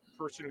of a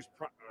person who's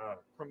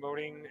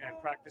promoting and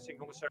practicing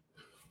homosexuality.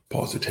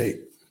 Pause the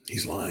tape.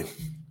 He's lying.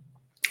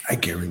 I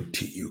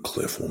guarantee you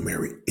Cliff will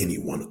marry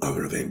anyone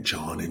other than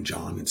John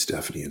and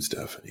Stephanie and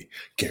Stephanie.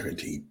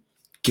 Guaranteed.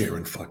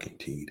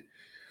 Guaranteed.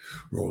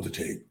 Roll the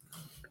tape.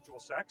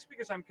 Sex,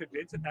 because I'm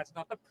convinced that that's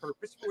not the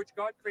purpose for which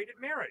God created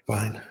marriage.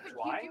 Fine. But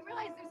you do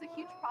realize there's a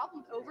huge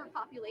problem with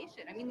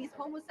overpopulation. I mean, these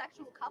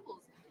homosexual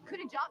couples could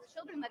adopt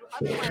children that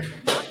otherwise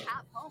would not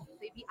have homes.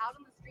 They'd be out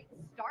on the streets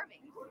starving.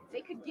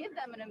 They could give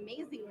them an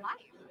amazing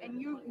life. And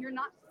you're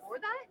not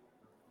for that?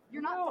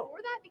 You're not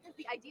for that because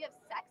the idea of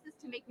sex is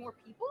to make more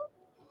people?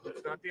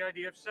 It's not the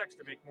idea of sex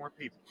to make more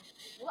people.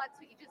 Well, that's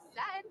what you just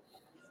said.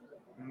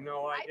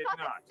 No, I did thought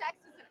not. That sex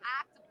is an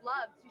act of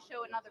love to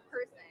show another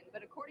person,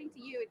 but according to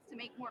you, it's to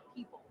make more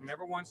people.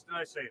 Never once did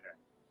I say that.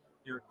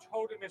 You're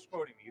totally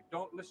misquoting me. You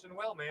don't listen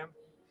well, ma'am.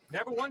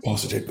 Never once.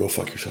 Pause the tape. Go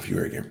fuck yourself, you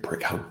arrogant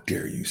prick. How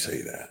dare you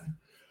say that?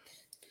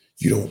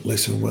 You don't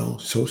listen well?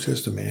 So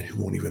says the man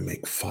who won't even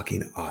make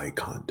fucking eye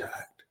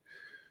contact.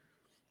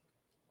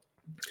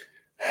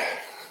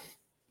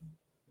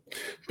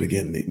 But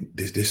again,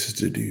 this is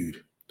the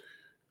dude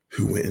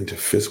who went into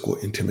physical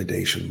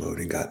intimidation mode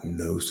and got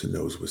nose to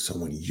nose with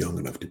someone young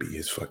enough to be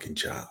his fucking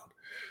child.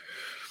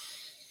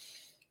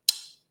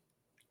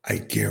 I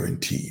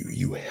guarantee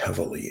you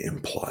heavily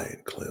imply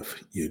it,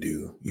 Cliff. You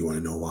do. You want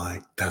to know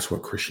why? That's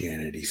what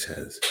Christianity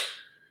says,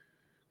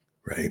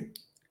 right?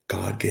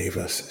 God gave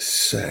us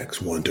sex,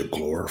 one to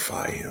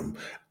glorify him.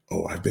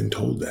 Oh, I've been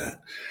told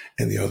that.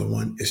 And the other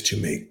one is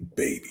to make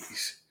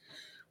babies.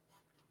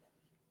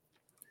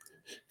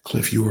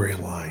 Cliff, you are a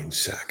lying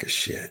sack of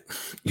shit.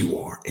 You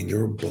are, and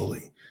you're a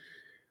bully.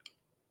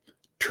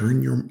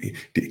 Can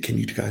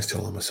you guys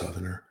tell I'm a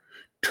Southerner?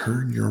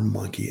 Turn your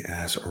monkey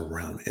ass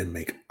around and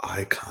make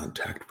eye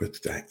contact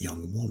with that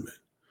young woman.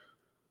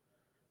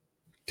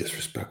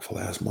 Disrespectful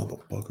ass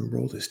motherfucker.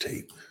 Roll this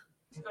tape.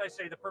 Did I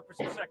say the purpose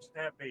of sex is to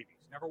have babies?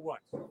 Never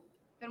once.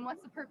 Then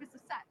what's the purpose of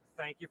sex?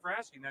 Thank you for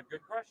asking that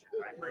good question.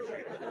 I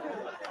appreciate it.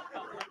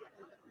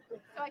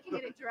 So I can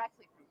get it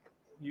directly from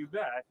you. You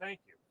bet.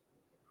 Thank you.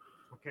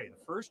 Okay,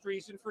 the first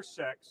reason for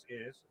sex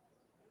is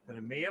that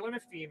a male and a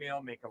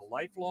female make a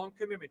lifelong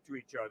commitment to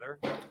each other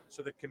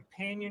so that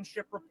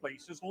companionship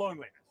replaces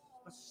loneliness.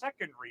 The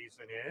second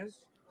reason is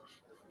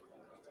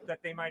that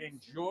they might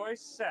enjoy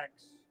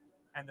sex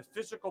and the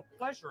physical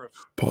pleasure of...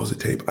 Pause the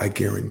tape. I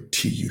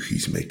guarantee you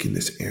he's making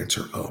this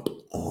answer up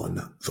on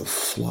the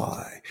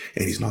fly,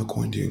 and he's not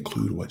going to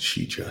include what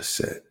she just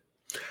said.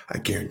 I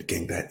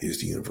guarantee that is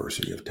the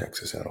University of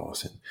Texas at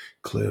Austin.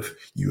 Cliff,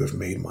 you have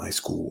made my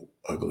school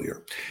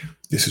uglier.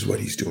 This is what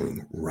he's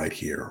doing right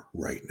here,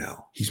 right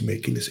now. He's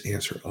making this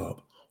answer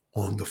up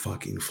on the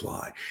fucking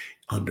fly.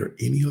 Under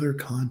any other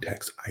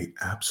context, I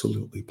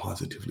absolutely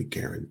positively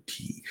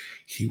guarantee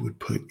he would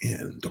put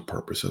in the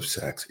purpose of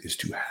sex is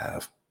to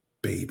have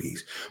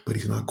babies, but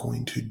he's not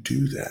going to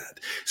do that.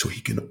 So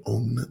he can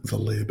own the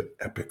lib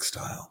epic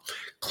style.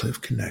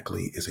 Cliff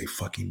Kneckley is a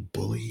fucking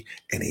bully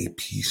and a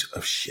piece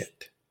of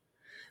shit.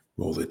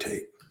 Roll the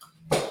tape.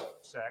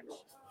 Sex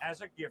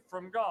as a gift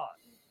from God.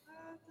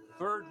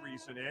 Third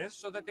reason is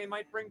so that they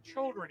might bring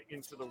children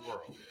into the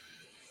world.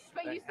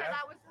 But you said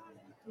that was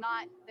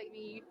not, I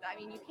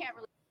mean, you can't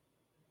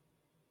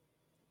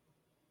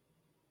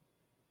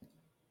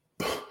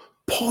really...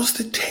 Pause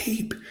the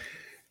tape.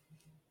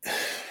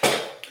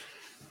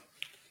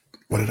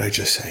 What did I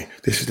just say?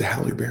 This is the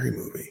Halle Berry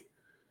movie.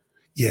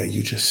 Yeah,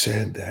 you just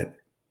said that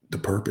the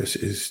purpose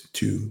is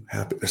to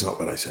happen. That's not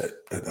what I said.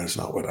 That's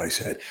not what I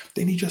said.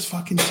 Then he just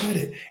fucking said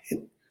it.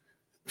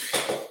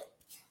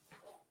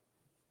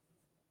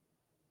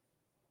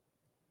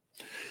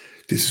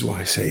 This is why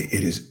I say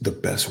it is the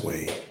best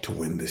way to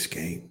win this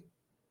game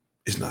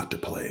is not to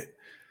play it.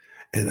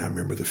 And I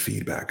remember the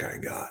feedback I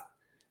got.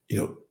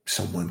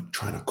 Someone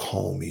trying to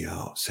call me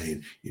out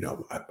saying,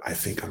 I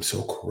think I'm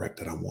so correct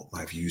that I want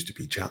my views to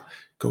be challenged.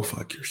 Go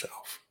fuck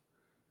yourself.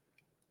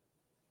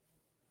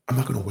 I'm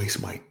not going to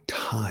waste my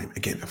time.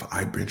 Again, if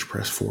I bench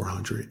press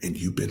 400 and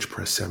you bench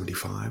press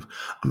 75,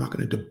 I'm not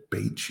going to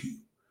debate you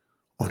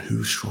on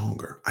who's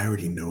stronger. I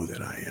already know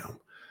that I am.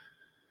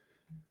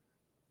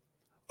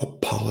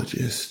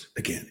 Apologist,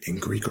 again, in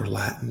Greek or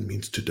Latin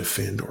means to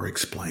defend or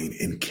explain.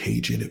 In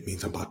Cajun, it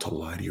means I'm about to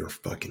lie to your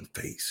fucking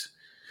face.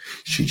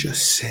 She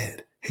just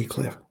said, hey,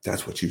 Cliff,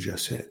 that's what you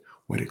just said.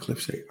 What did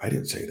Cliff say? I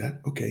didn't say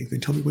that. Okay,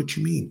 then tell me what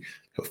you mean.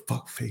 The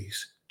fuck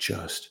face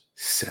just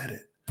said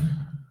it.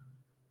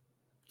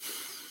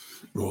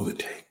 Roll the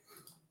tape.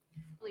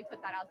 Really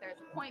put that that out there as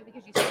a point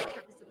because you said the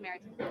purpose of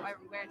marriage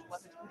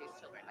wasn't to produce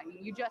children. I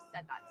mean, you just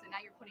said that, so now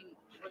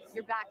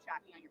you're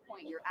backtracking on your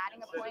point. You're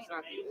adding a point.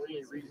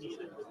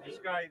 These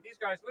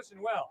guys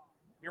listen well.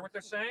 Hear what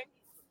they're saying?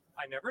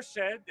 I never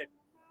said that.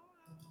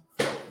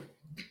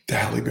 The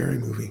Halle Berry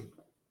movie.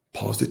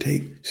 Pause the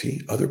tape.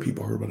 See, other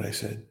people heard what I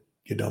said.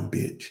 You dumb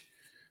bitch.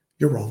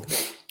 You're wrong.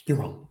 You're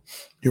wrong.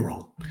 You're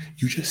wrong.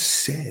 You just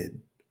said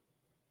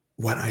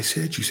what I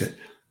said. You said,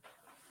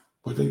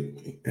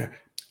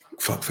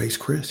 fuckface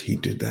Chris, he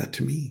did that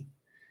to me.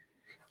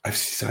 I've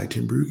seen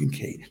Tim Bruggen,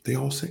 Kate. They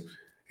all say,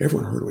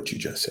 everyone heard what you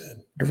just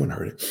said. Everyone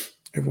heard it.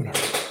 Everyone heard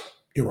it.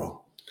 You're wrong.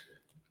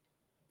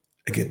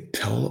 Again,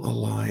 tell a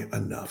lie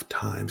enough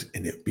times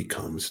and it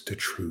becomes the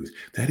truth.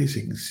 That is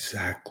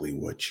exactly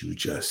what you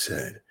just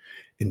said.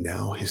 And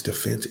now his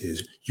defense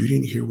is, you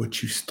didn't hear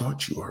what you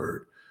thought you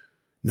heard.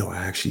 No, I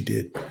actually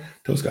did.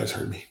 Those guys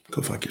heard me.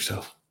 Go fuck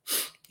yourself.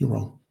 You're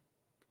wrong.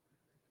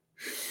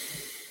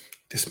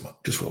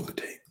 Just roll the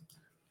tape.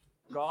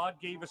 God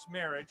gave us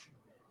marriage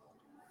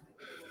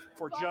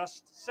for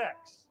just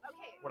sex.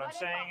 Okay, What I'm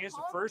saying is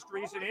the first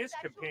reason is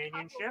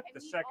companionship.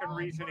 The second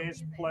reason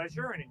is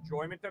pleasure and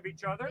enjoyment of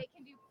each other.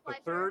 The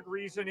third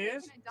reason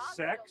is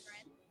sex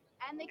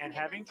and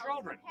having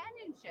children.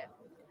 Companionship.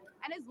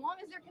 And as long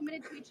as they're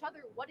committed to each other,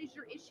 what is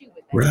your issue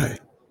with that? Right.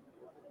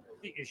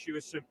 The issue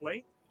is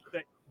simply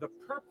that the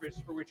purpose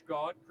for which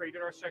God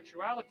created our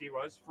sexuality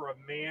was for a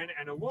man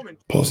and a woman.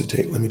 Pause the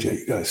tape. Let me tell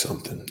you guys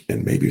something.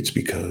 And maybe it's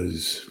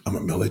because I'm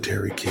a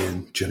military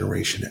kid,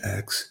 Generation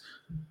X.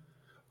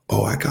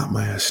 Oh, I got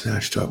my ass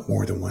snatched up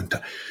more than one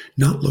time.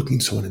 Not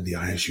looking someone in the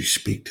eye as you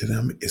speak to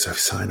them is a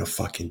sign of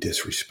fucking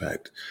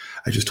disrespect.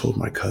 I just told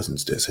my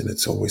cousins this, and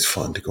it's always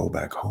fun to go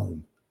back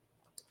home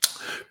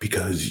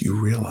because you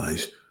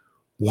realize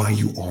why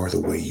you are the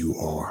way you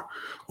are.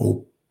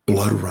 Oh,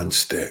 blood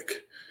runs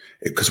thick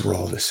because we're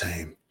all the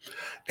same.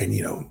 And,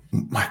 you know,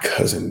 my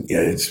cousin,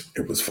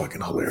 it was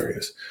fucking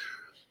hilarious.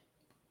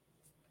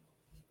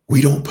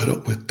 We don't put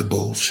up with the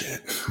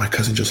bullshit. My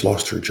cousin just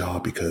lost her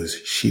job because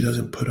she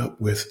doesn't put up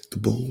with the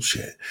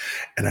bullshit.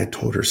 And I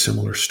told her a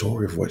similar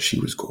story of what she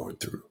was going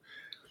through.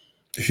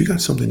 If you got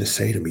something to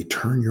say to me,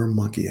 turn your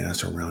monkey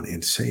ass around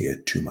and say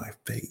it to my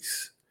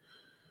face.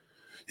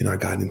 You know, I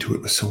got into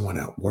it with someone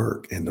at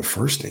work, and the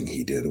first thing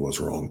he did was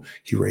wrong.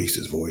 He raised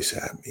his voice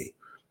at me.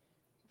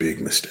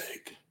 Big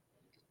mistake.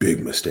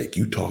 Big mistake.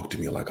 You talk to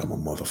me like I'm a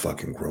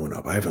motherfucking grown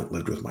up. I haven't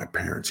lived with my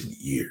parents in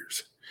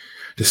years.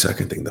 The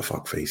second thing the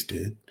fuckface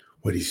did,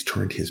 what he's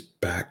turned his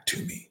back to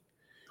me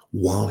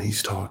while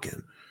he's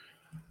talking.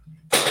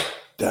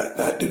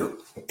 That didn't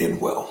end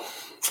well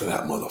for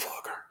that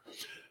motherfucker.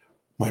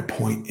 My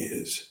point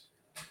is,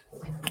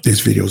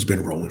 this video's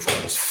been rolling for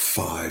almost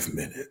 5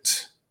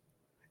 minutes,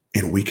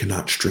 and we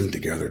cannot string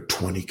together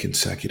 20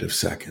 consecutive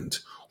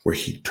seconds where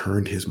he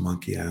turned his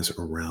monkey ass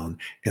around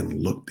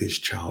and looked this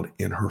child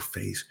in her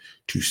face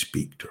to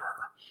speak to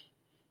her.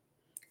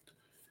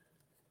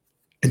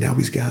 And now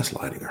he's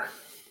gaslighting her.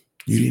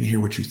 You didn't hear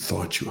what you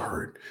thought you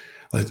heard.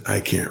 I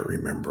can't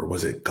remember.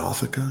 Was it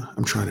Gothica?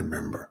 I'm trying to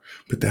remember.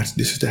 But this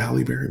is the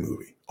Halle Berry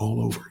movie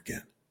all over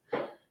again.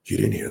 You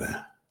didn't hear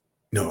that?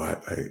 No,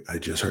 I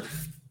just heard.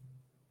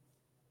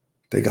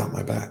 They got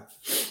my back.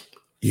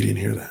 You didn't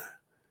hear that.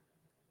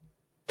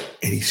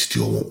 And he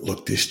still won't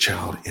look this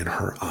child in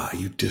her eye.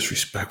 You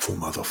disrespectful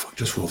motherfucker.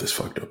 Just roll this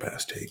fucked up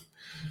ass tape.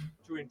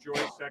 To enjoy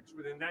sex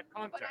within that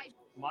context.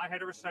 My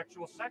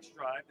heterosexual sex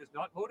drive does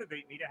not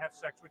motivate me to have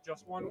sex with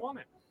just one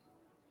woman.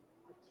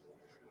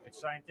 It's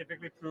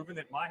scientifically proven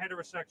that my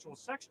heterosexual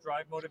sex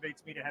drive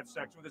motivates me to have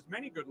sex with as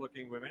many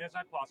good-looking women as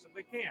I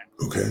possibly can.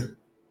 Okay.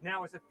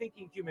 Now, as a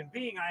thinking human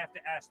being, I have to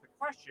ask the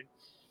question,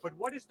 but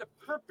what is the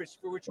purpose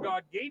for which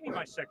God gave me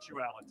my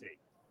sexuality?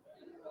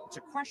 It's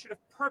a question of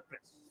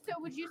purpose. So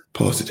would you...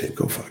 Pause the tape.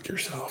 Go fuck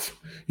yourself.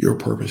 Your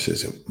purpose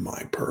isn't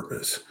my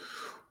purpose,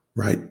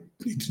 right?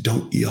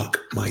 Don't yuck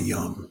my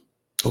yum.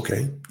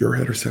 Okay, your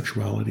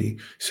heterosexuality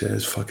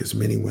says fuck as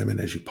many women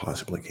as you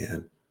possibly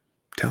can.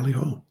 Tally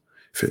ho.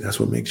 If that's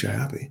what makes you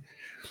happy.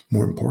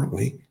 More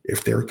importantly,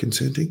 if they're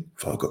consenting,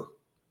 fuck them.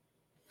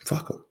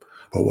 Fuck them.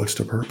 But what's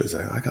the purpose?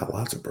 I got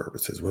lots of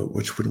purposes.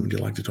 Which one would you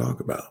like to talk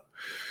about?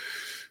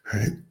 All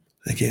right.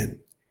 Again,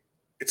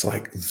 it's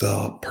like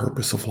the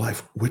purpose of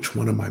life. Which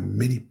one of my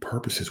many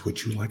purposes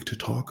would you like to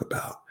talk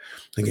about?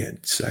 Again,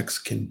 sex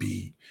can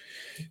be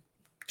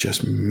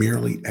just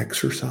merely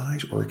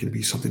exercise, or it can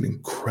be something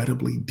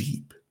incredibly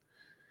deep.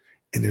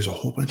 And there's a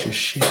whole bunch of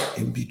shit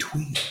in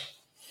between.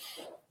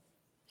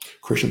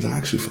 Christians, I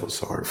actually feel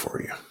sorry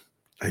for you.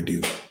 I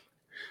do.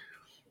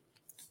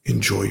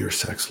 Enjoy your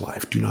sex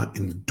life. Do not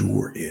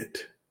endure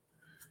it.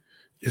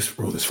 Just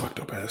roll this fucked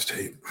up ass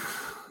tape.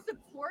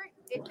 Support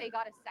if they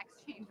got a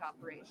sex change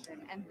operation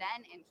and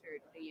then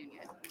entered the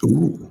union.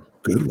 Ooh,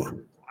 good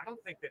one. I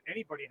don't think that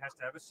anybody has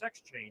to have a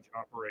sex change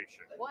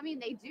operation. Well, I mean,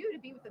 they do to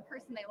be with the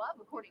person they love,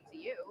 according to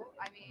you.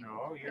 I mean,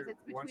 no,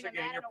 once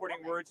again, you're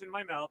putting words in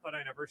my mouth that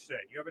I never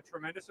said. You have a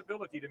tremendous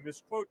ability to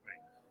misquote me.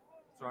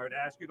 So I would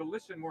ask you to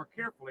listen more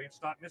carefully and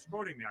stop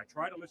misquoting me. I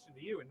try to listen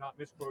to you and not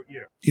misquote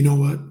you. You know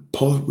what?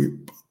 Paul,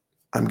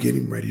 I'm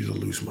getting ready to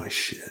lose my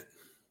shit.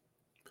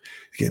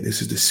 Again,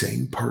 this is the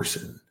same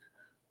person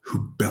who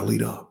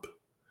bodied up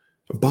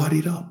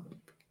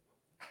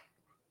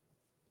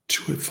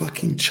to a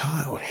fucking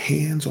child,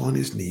 hands on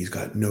his knees,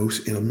 got no,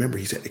 and remember,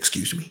 he said,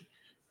 excuse me.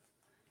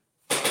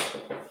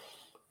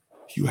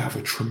 You have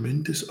a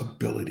tremendous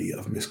ability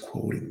of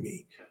misquoting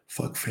me.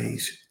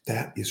 Fuckface,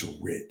 that is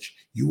rich.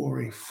 You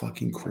are a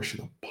fucking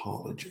Christian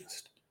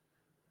apologist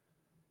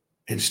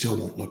and still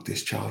won't look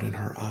this child in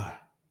her eye.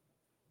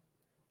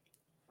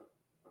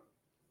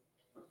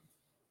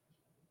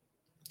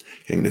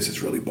 And this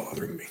is really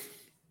bothering me.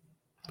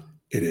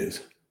 It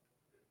is.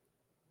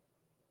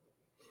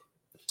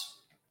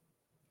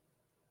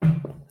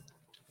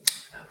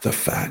 The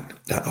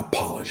fact that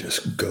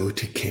apologists go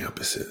to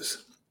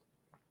campuses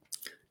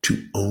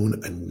to own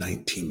a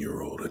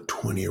 19-year-old, a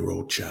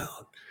 20-year-old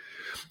child.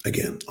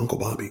 Again, Uncle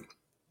Bobby,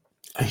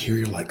 I hear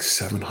you're like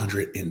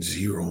 700 and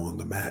 0 on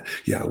the mat.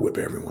 Yeah, I whip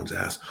everyone's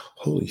ass.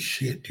 Holy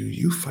shit, dude,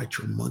 you fight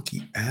your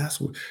monkey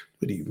ass? What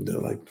are you,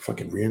 like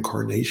fucking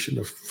reincarnation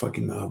of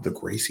fucking the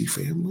Gracie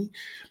family?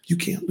 You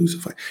can't lose a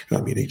fight.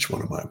 I mean, each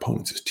one of my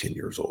opponents is 10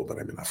 years old, but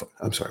I mean,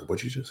 I'm sorry,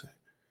 what'd you just say?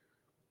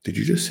 Did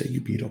you just say you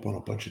beat up on a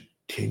bunch of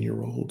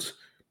 10-year-olds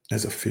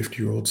as a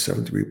 50-year-old,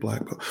 7'3"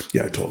 black belt?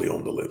 Yeah, I totally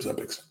own the libs.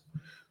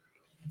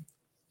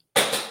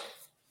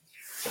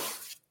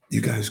 You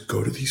guys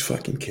go to these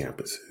fucking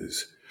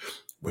campuses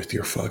with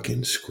your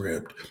fucking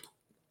script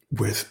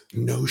with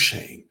no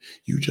shame.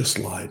 You just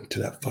lied to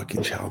that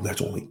fucking child.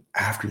 That's only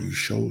after you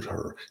showed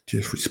her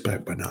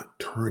disrespect by not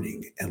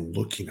turning and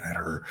looking at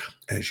her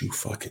as you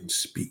fucking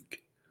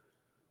speak.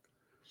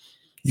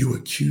 You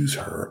accuse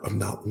her of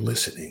not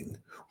listening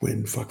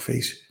when,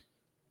 fuckface,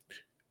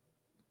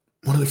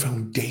 one of the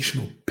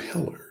foundational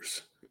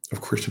pillars of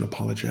Christian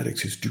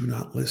apologetics is do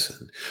not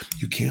listen.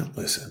 You can't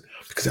listen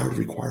because that would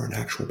require an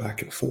actual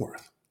back and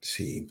forth.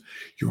 See,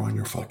 you're on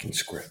your fucking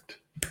script.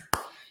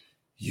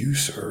 You,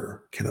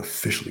 sir, can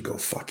officially go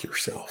fuck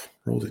yourself.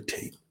 Roll the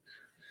tape.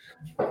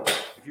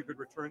 If you could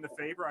return the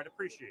favor, I'd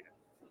appreciate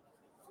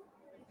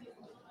it.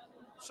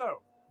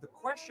 So, the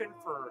question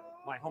for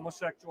my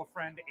homosexual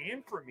friend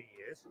and for me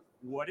is,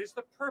 what is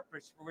the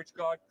purpose for which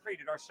God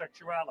created our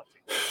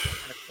sexuality?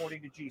 And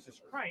according to Jesus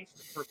Christ,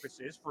 the purpose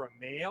is for a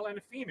male and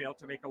a female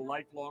to make a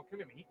lifelong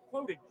commitment. He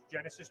quoted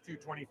Genesis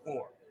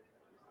 2:24.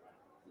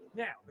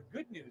 Now, the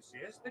good news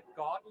is that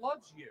God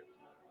loves you.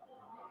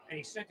 And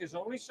he sent his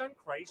only son,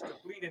 Christ, to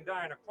bleed and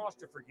die on a cross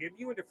to forgive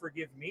you and to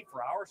forgive me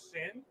for our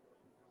sin.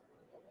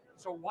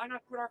 So why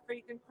not put our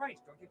faith in Christ?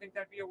 Don't you think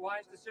that'd be a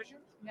wise decision?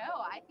 No,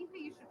 I think that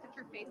you should put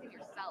your faith in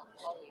yourself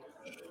always.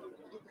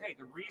 Okay,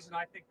 the reason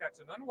I think that's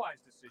an unwise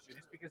decision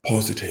is because...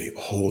 Pause the tape.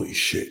 Holy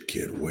shit,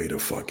 kid. Way to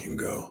fucking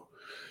go.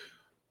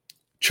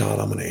 Child,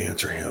 I'm going to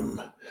answer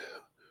him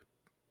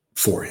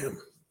for him.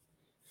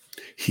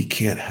 He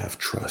can't have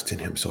trust in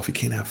himself. He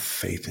can't have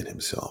faith in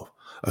himself.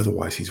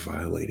 Otherwise, he's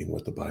violating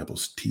what the Bible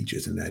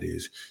teaches, and that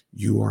is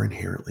you are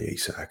inherently a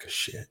sack of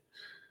shit.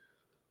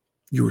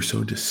 You are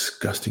so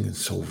disgusting and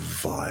so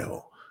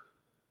vile.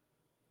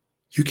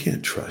 You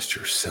can't trust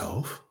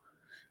yourself.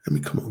 I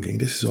mean, come on, gang.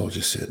 This is all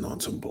just sitting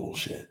on some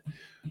bullshit.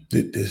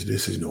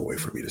 This is no way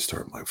for me to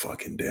start my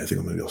fucking day. I think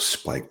I'm going to go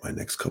spike my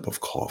next cup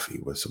of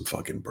coffee with some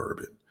fucking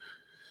bourbon.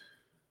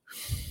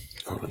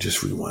 Hold on,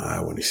 just rewind.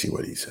 I want to see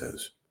what he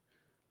says.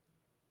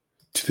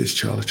 To this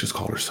child, let's just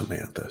call her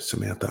Samantha.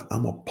 Samantha,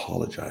 I'm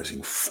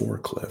apologizing for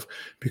Cliff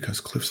because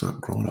Cliff's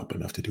not grown up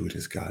enough to do it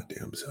his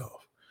goddamn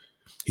self.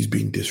 He's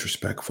being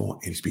disrespectful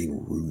and he's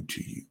being rude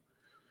to you.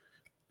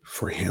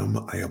 For him,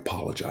 I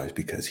apologize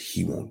because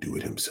he won't do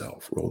it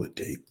himself. Roll the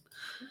tape.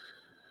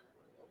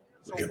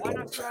 So why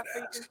not put our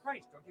faith in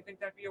Christ? Don't you think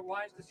that'd be a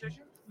wise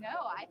decision?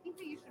 No, I think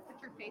that you should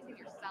put your faith in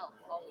yourself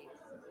always.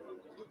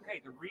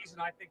 Okay, the reason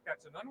I think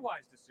that's an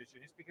unwise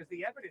decision is because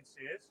the evidence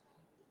is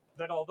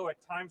that although at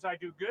times I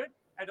do good,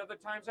 at other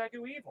times I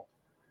do evil.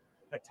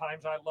 At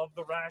times I love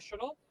the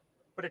rational,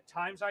 but at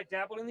times I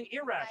dabble in the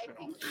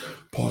irrational.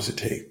 Pause the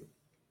tape.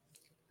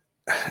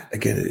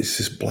 Again, it's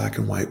this black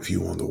and white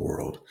view on the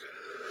world.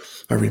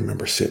 I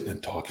remember sitting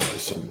and talking to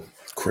some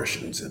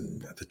Christians,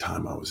 and at the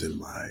time I was in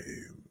my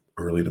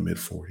early to mid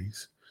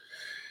 40s,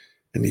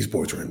 and these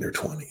boys were in their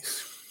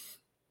 20s.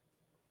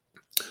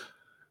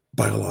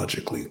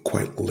 Biologically,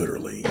 quite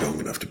literally, young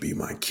enough to be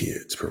my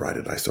kids,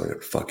 provided I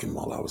started fucking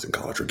while I was in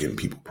college or getting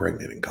people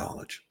pregnant in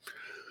college.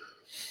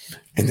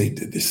 And they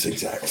did this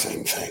exact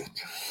same thing.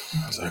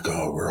 I was like,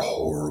 oh, we're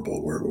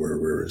horrible.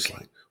 We're it's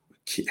like,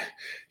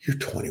 you're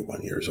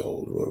 21 years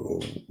old.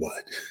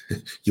 What?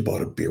 You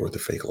bought a beer with a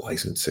fake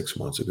license 6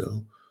 months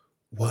ago?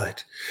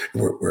 What?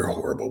 We're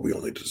horrible. We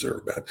only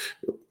deserve bad.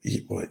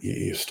 What?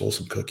 You stole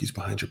some cookies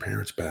behind your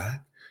parents'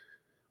 back?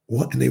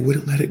 What? And they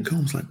wouldn't let it go.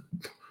 I was like,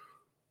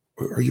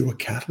 are you a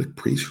Catholic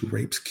priest who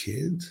rapes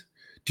kids?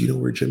 Do you know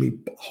where Jimmy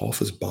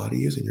Hoffa's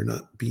body is and you're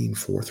not being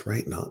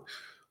forthright? Not.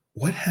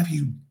 What have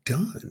you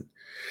done?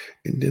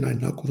 And then I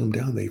knuckled them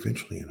down. They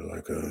eventually,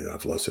 like,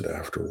 I've lusted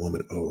after a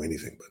woman. Oh,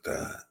 anything but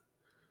that.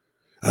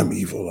 I'm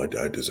evil.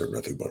 I deserve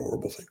nothing but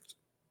horrible things.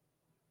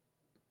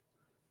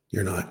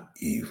 You're not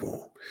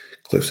evil.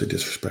 Cliff's a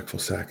disrespectful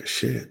sack of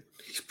shit.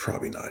 He's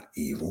probably not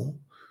evil.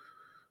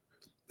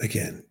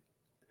 Again,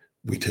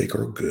 we take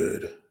our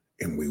good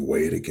and we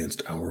weigh it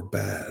against our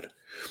bad.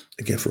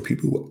 Again, for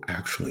people who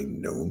actually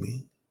know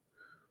me,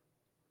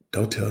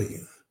 they'll tell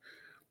you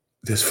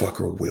this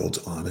fucker wields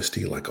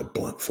honesty like a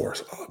blunt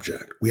force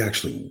object. We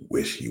actually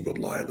wish he would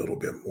lie a little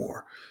bit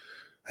more.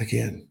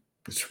 Again,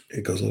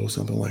 it goes a little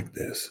something like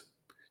this.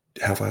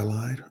 Have I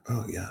lied?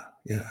 Oh, yeah.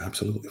 Yeah,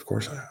 absolutely. Of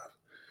course I have.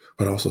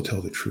 But I also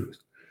tell the truth.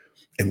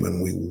 And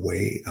when we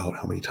weigh out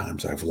how many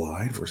times I've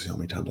lied versus how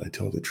many times I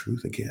tell the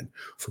truth, again,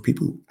 for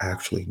people who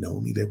actually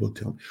know me, they will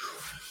tell me,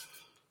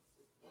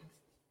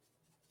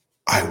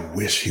 I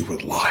wish he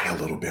would lie a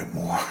little bit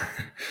more,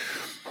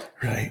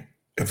 right?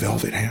 A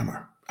velvet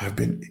hammer. I'll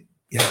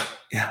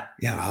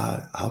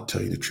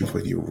tell you the truth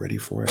whether you're ready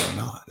for it or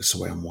not. That's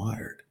the way I'm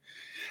wired.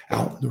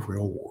 Out in the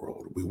real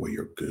world, we weigh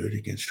your good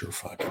against your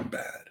fucking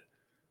bad.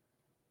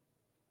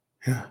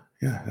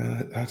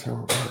 That's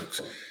how it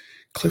works.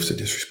 Cliff's a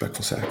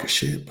disrespectful sack of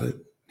shit, but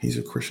he's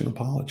a Christian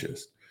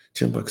apologist.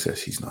 Jim Buck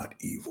says he's not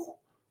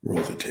evil.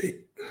 Roll the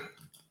tape.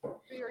 For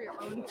your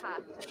own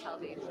path to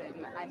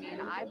salvation. I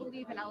mean, I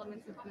believe in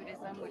elements of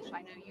Buddhism, which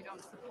I know you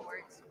don't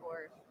support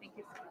or think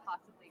is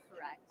possibly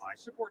correct. I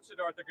support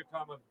Siddhartha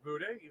Gautama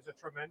Buddha. He's a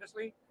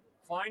tremendously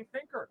fine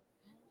thinker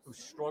who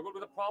struggled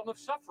with the problem of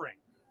suffering.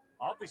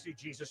 Obviously,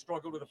 Jesus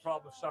struggled with the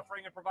problem of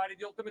suffering and provided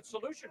the ultimate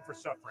solution for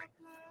suffering.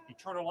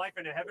 Eternal life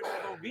in heaven where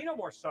there will be no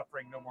more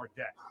suffering, no more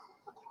death.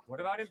 What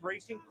about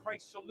embracing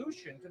Christ's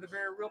solution to the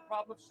very real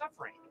problem of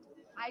suffering?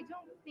 I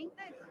don't think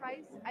that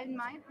Christ, in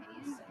my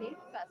opinion, gave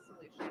the best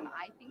solution.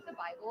 I think the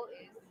Bible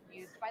is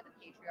used by the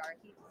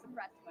patriarchy to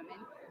suppress women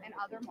and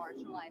other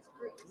marginalized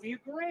groups. We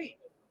agree.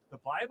 The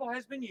Bible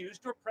has been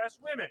used to oppress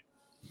women.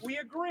 We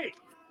agree.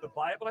 The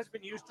Bible has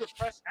been used to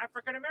oppress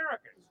African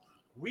Americans.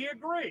 We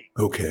agree.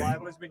 Okay. The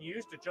Bible has been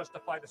used to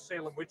justify the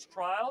Salem witch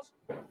trials,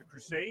 the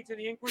Crusades, and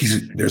the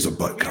Inquisition. There's a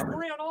but we coming. We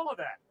agree on all of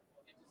that.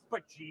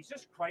 But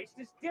Jesus Christ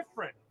is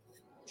different.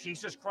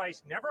 Jesus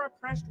Christ never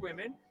oppressed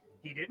women.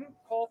 He didn't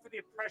call for the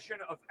oppression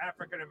of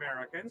African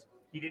Americans.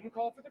 He didn't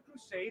call for the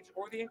Crusades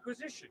or the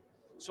Inquisition.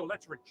 So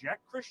let's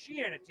reject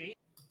Christianity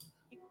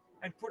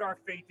and put our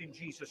faith in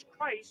Jesus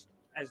Christ,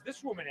 as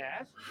this woman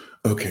has.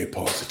 Okay,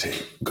 pause the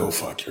tape. Go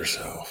fuck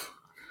yourself.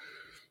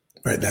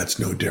 Right, that's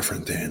no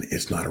different than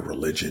it's not a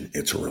religion,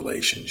 it's a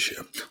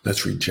relationship.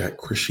 Let's reject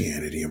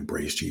Christianity,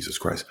 embrace Jesus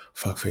Christ.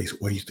 Fuckface,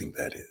 what do you think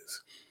that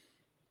is?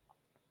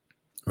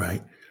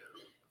 Right?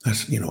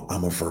 That's,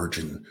 I'm a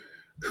virgin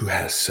who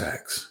has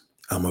sex.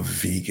 I'm a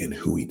vegan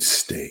who eats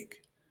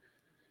steak.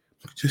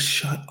 Just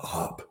shut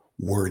up.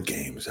 Word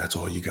games, that's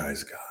all you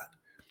guys got.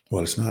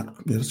 Well, it's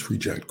not, let's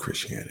reject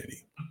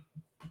Christianity.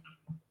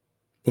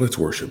 Well, let's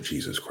worship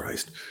Jesus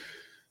Christ.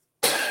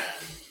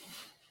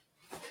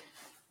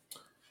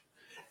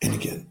 And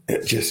again,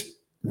 just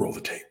roll the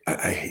tape.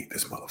 I hate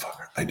this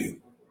motherfucker. I do.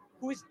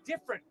 Who is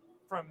different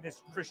from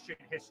this Christian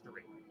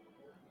history.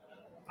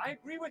 I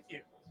agree with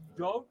you.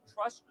 Don't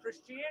trust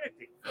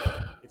Christianity.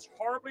 It's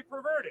horribly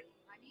perverted.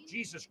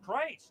 Jesus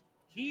Christ,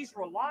 he's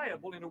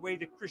reliable in a way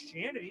that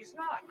Christianity is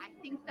not. I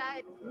think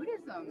that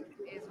Buddhism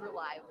is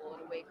reliable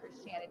in a way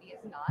Christianity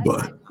is not.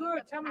 But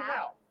good, tell me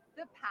how.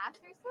 The path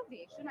to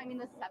salvation,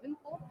 the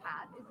sevenfold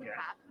path is the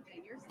path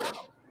within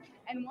yourself.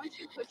 And once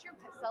you put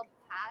yourself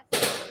past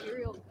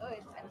material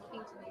goods and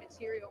looking to the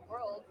material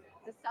world,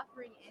 the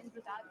suffering ends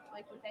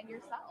within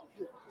yourself.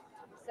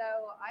 So,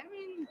 I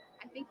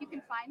think you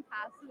can find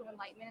paths to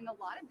enlightenment in a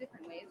lot of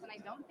different ways, and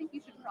I don't think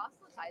you should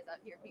proselytize out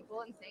here,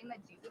 people, and saying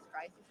that Jesus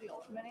Christ is the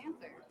ultimate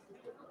answer.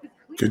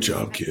 Good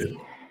job, kid.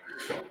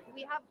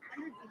 We have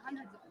hundreds and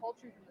hundreds of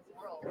cultures in this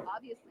world.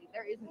 Obviously,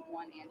 there isn't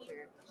one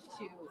answer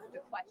to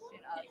the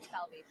question of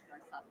salvation or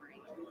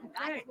suffering.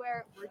 That's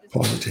where we're just...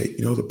 Pause the tape.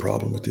 You know the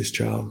problem with this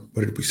child?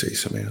 What did we say,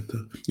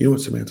 Samantha? You know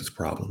what Samantha's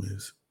problem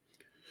is?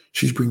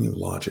 She's bringing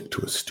logic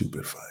to a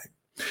stupid fight.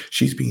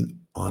 She's being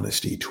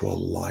honesty to a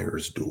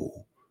liar's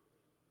duel.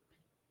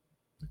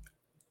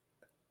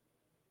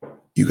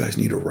 You guys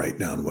need to write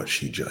down what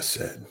she just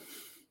said.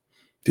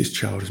 This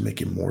child is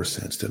making more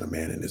sense than a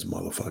man in his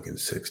motherfucking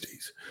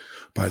 60s.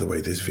 By the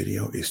way, this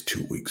video is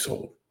 2 weeks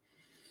old.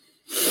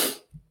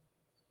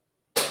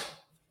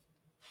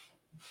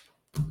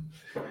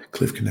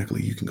 Cliff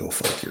Connectley, you can go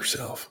fuck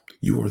yourself.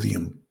 You are the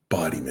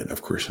embodiment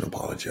of Christian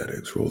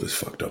apologetics. Roll this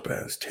fucked up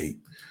ass tape.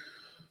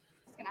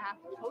 It's going to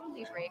have to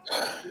totally break.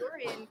 We're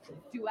in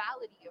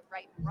duality of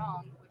right and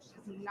wrong, which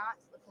is not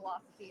the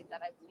philosophy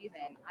that I believe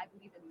in. I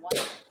believe in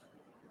oneness,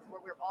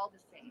 where we're all the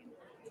same.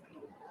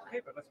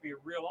 Okay, but let's be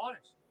real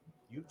honest.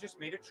 You've just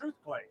made a truth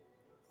claim.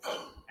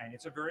 And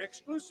it's a very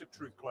exclusive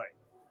truth claim.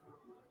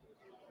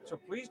 So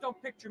please don't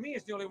picture me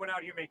as the only one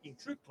out here making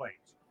truth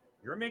claims.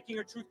 You're making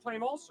a truth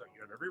claim also.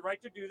 You have every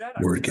right to do that.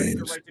 I Word have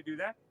games. every right to do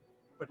that.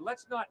 But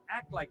let's not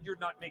act like you're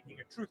not making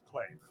a truth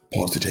claim.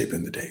 Pause the tape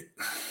in the tape.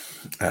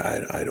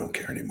 I don't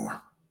care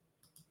anymore.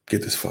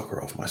 Get this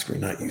fucker off my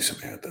screen. Not you,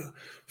 Samantha.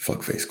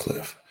 Fuckface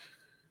Cliff.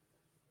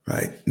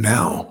 Right?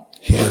 Now,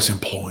 he is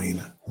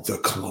employing the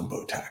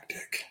Columbo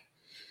tactic.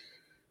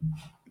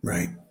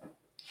 right?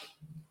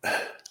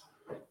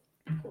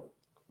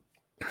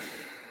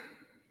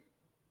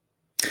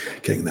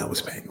 King, that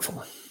was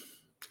painful.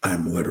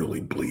 I'm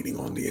literally bleeding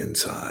on the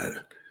inside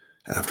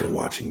after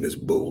watching this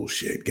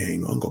bullshit.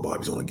 Gang, Uncle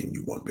Bobby's only giving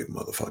you one big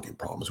motherfucking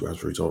problem. So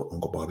as a result,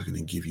 Uncle Bobby's going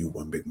to give you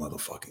one big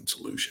motherfucking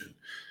solution.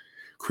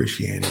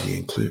 Christianity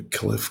and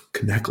Cliff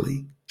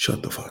Kneckley,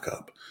 shut the fuck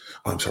up.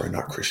 I'm sorry,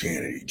 not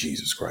Christianity.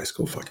 Jesus Christ,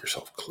 go fuck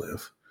yourself,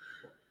 Cliff.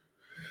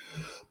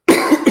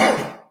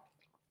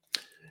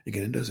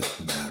 Again, it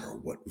doesn't matter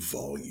what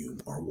volume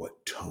or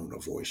what tone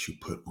of voice you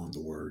put on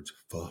the words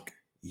fuck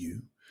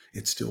you.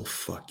 It's still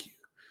fuck you.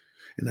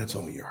 And that's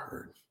all you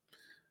heard.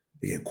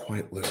 Again,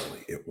 quite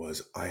literally, it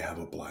was, I have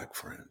a black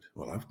friend.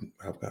 Well,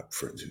 I've got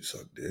friends who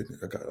suck dick.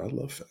 I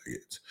love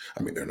faggots.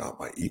 I mean, they're not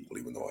my equal,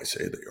 even though I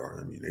say they are.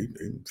 I mean,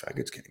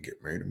 faggots can't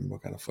get married. I mean,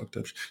 what kind of fucked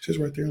up shit? It says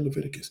right there in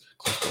Leviticus,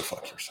 go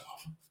fuck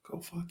yourself. Go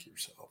fuck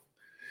yourself.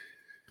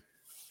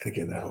 And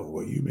again, that whole,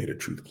 well, you made a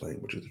truth claim,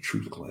 which is a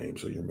truth claim.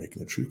 So you're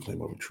making a truth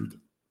claim of a truth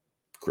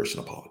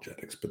Christian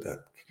apologetics, but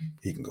that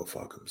he can go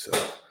fuck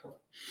himself.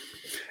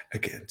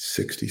 Again,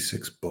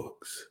 66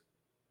 books.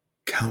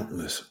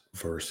 Countless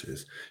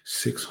verses,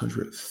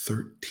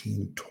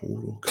 613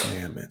 total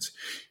commandments.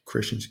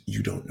 Christians,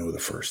 you don't know the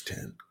first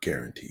 10,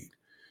 guaranteed.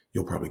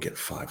 You'll probably get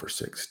 5 or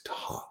 6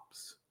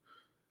 tops.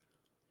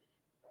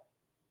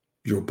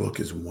 Your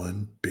book is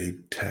one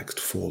big text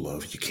full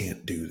of, you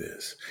can't do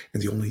this.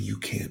 And the only you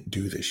can't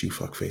do this you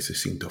fuckfaces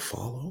seem to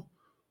follow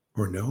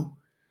or know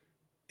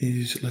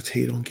is let's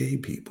hate on gay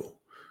people.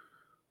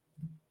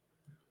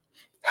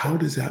 How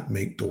does that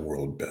make the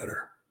world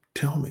better?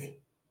 Tell me.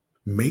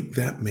 Make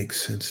that make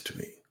sense to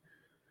me.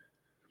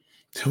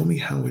 Tell me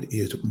how it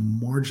is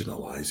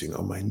marginalizing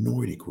a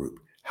minority group.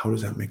 How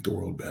does that make the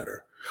world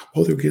better?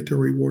 Well, they'll get their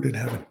reward in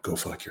heaven. Go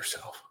fuck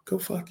yourself. Go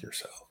fuck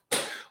yourself.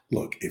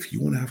 Look, if you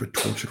want to have a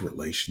tortured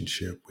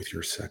relationship with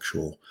your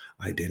sexual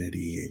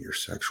identity and your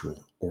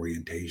sexual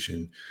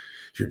orientation,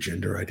 your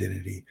gender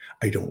identity,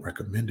 I don't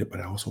recommend it,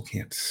 but I also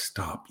can't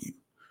stop you.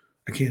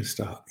 I can't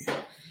stop you.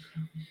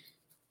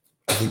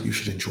 I think you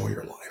should enjoy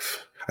your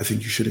life. I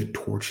think you shouldn't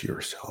torture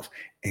yourself.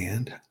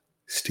 And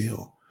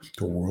still,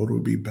 the world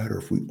would be better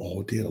if we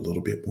all did a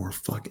little bit more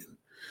fucking.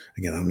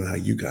 Again, I don't know how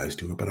you guys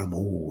do it, but I'm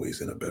always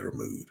in a better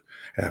mood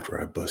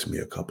after I bust me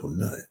a couple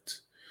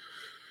nuts.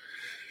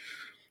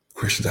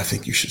 Christians, I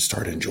think you should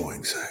start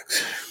enjoying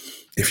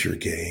sex. If you're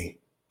gay,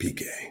 be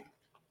gay.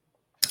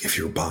 If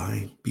you're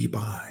bi, be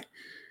bi.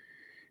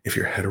 If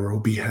you're hetero,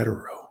 be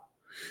hetero.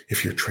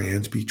 If you're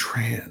trans, be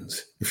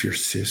trans. If you're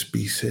cis,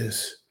 be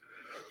cis.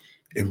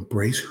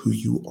 Embrace who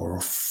you are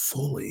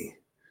fully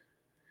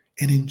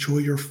and enjoy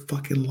your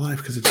fucking life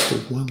because it's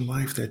the one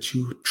life that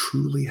you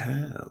truly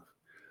have.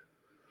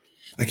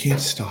 I can't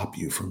stop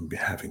you from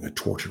having a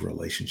tortured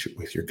relationship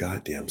with your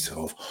goddamn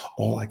self.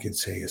 All I can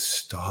say is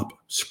stop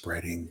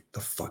spreading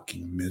the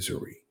fucking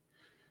misery.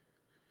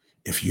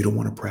 If you don't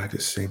want to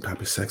practice the same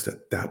type of sex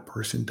that that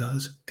person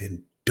does,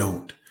 then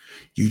don't.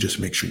 You just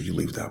make sure you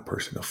leave that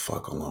person the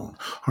fuck alone.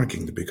 All right,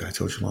 King, the big guy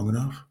told you long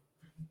enough.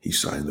 He's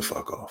signing the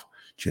fuck off.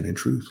 Gin and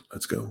Truth,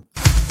 let's go.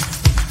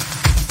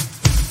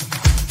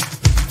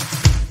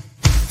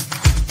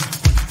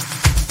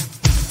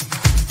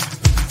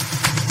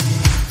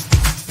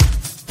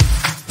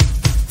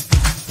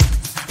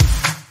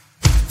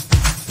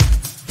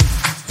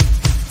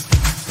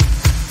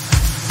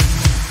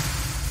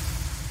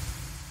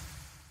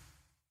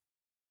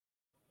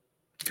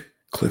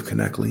 Cliff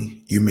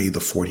Kneckley, you made the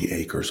 40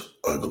 acres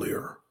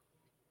uglier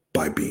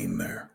by being there.